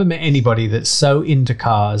 I've never met anybody that's so into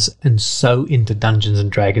cars and so into Dungeons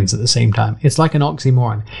and Dragons at the same time. It's like an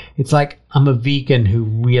oxymoron. It's like I'm a vegan who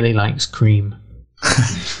really likes cream.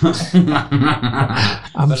 I'm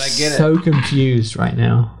But I get so confused right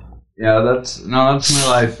now. Yeah, that's my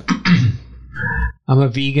life. I'm a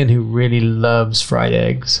vegan who really loves fried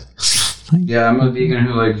eggs. Yeah, I'm a vegan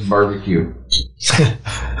who likes barbecue.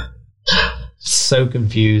 So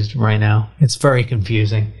confused right now. It's very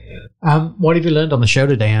confusing. What have you learned on the show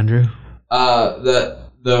today, Andrew?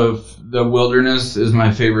 That the wilderness is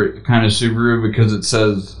my favorite kind of Subaru because it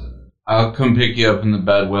says I'll come pick you up in the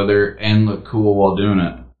bad weather and look cool while doing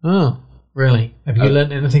it. Oh, really? Have you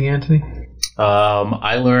learned anything, Anthony?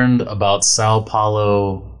 I learned about Sao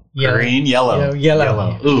Paulo green, yellow.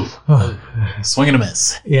 Ooh, swing and a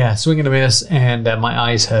miss. Yeah, swing and a miss, and my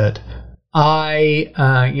eyes hurt.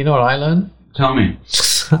 You know what I learned? Tell me.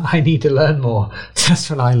 I need to learn more. That's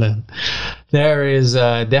what I learned. There is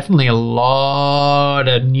definitely a lot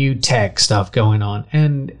of new tech stuff going on,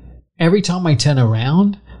 and every time I turn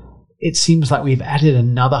around, it seems like we've added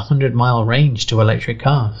another 100-mile range to electric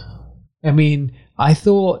cars. I mean, I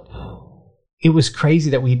thought it was crazy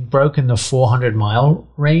that we'd broken the 400-mile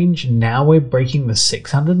range. Now we're breaking the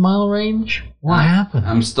 600-mile range? What happened?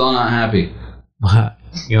 I'm still not happy.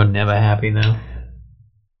 You're never happy, though.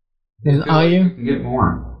 Are you? We can get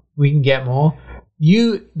more. We can get more?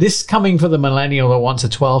 This coming for the millennial that wants a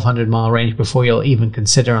 1,200-mile range before you'll even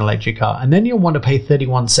consider an electric car. And then you'll want to pay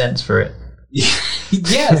 31 cents for it.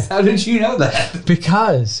 Yes, how did you know that?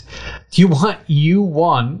 Because you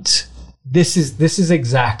want this is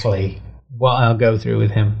exactly what I'll go through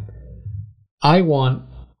with him. I want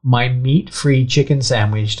my meat-free chicken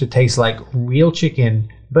sandwich to taste like real chicken,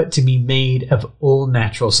 but to be made of all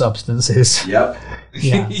natural substances. Yep.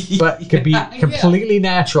 Yeah, but could be completely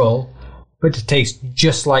natural, but to taste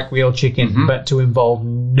just like real chicken, but to involve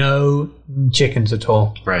no chickens at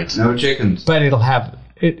all. Right. No chickens. But it'll have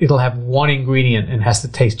one ingredient and has to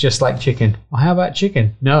taste just like chicken. Well, how about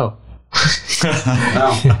chicken? No. No,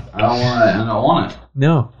 I don't want it.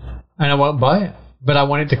 No. And I won't buy it. But I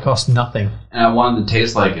want it to cost nothing. And I want it to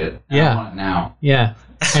taste like it. And Yeah. I want it now. Yeah.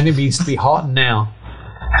 And it needs to be hot now.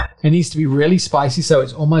 It needs to be really spicy so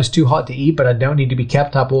it's almost too hot to eat, but I don't need to be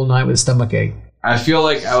kept up all night with stomachache. I feel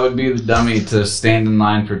like I would be the dummy to stand in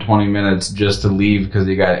line for 20 minutes just to leave because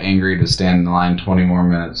he got angry to stand in line 20 more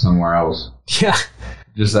minutes somewhere else. Yeah.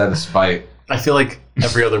 Just out of spite. I feel like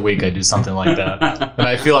every other week I do something like that. And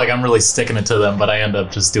I feel like I'm really sticking it to them, but I end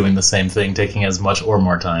up just doing the same thing, taking as much or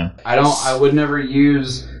more time. I would never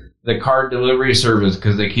use the card delivery service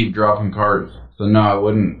because they keep dropping cards. So no, I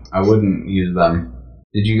wouldn't use them.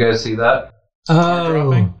 Did you guys see that?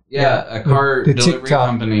 Oh. Yeah, a car The delivery TikTok.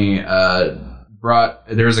 company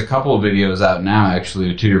there's a couple of videos out now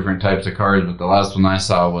actually of two different types of cars, but the last one I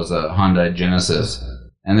saw was a Hyundai Genesis.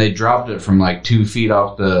 And they dropped it from like 2 feet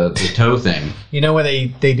off the tow thing. You know where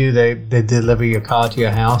they deliver your car to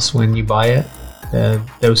your house when you buy it?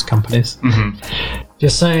 Those companies. Mm-hmm.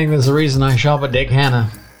 Just saying, there's a reason I shop at Dick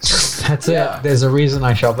Hanna. That's Yeah. it. There's a reason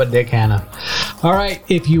I shop at Dick Hanna. All right,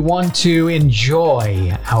 if you want to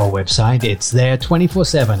enjoy our website, it's there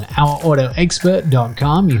 24/7,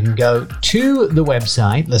 ourautoexpert.com. You can go to the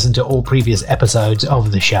website, listen to all previous episodes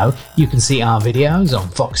of the show. You can see our videos on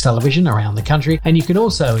Fox Television around the country, and you can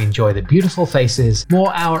also enjoy the beautiful faces.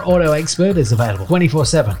 More Our Auto Expert is available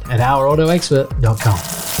 24/7 at ourautoexpert.com.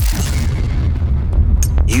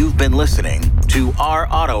 You've been listening to Our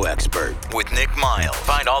Auto Expert with Nick Miles.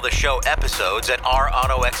 Find all the show episodes at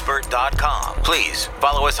ourautoexpert.com. Please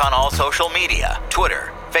follow us on all social media,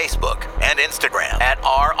 Twitter, Facebook, and Instagram at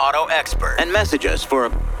Our Auto Expert, and message us for a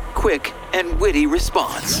quick and witty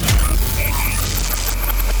response.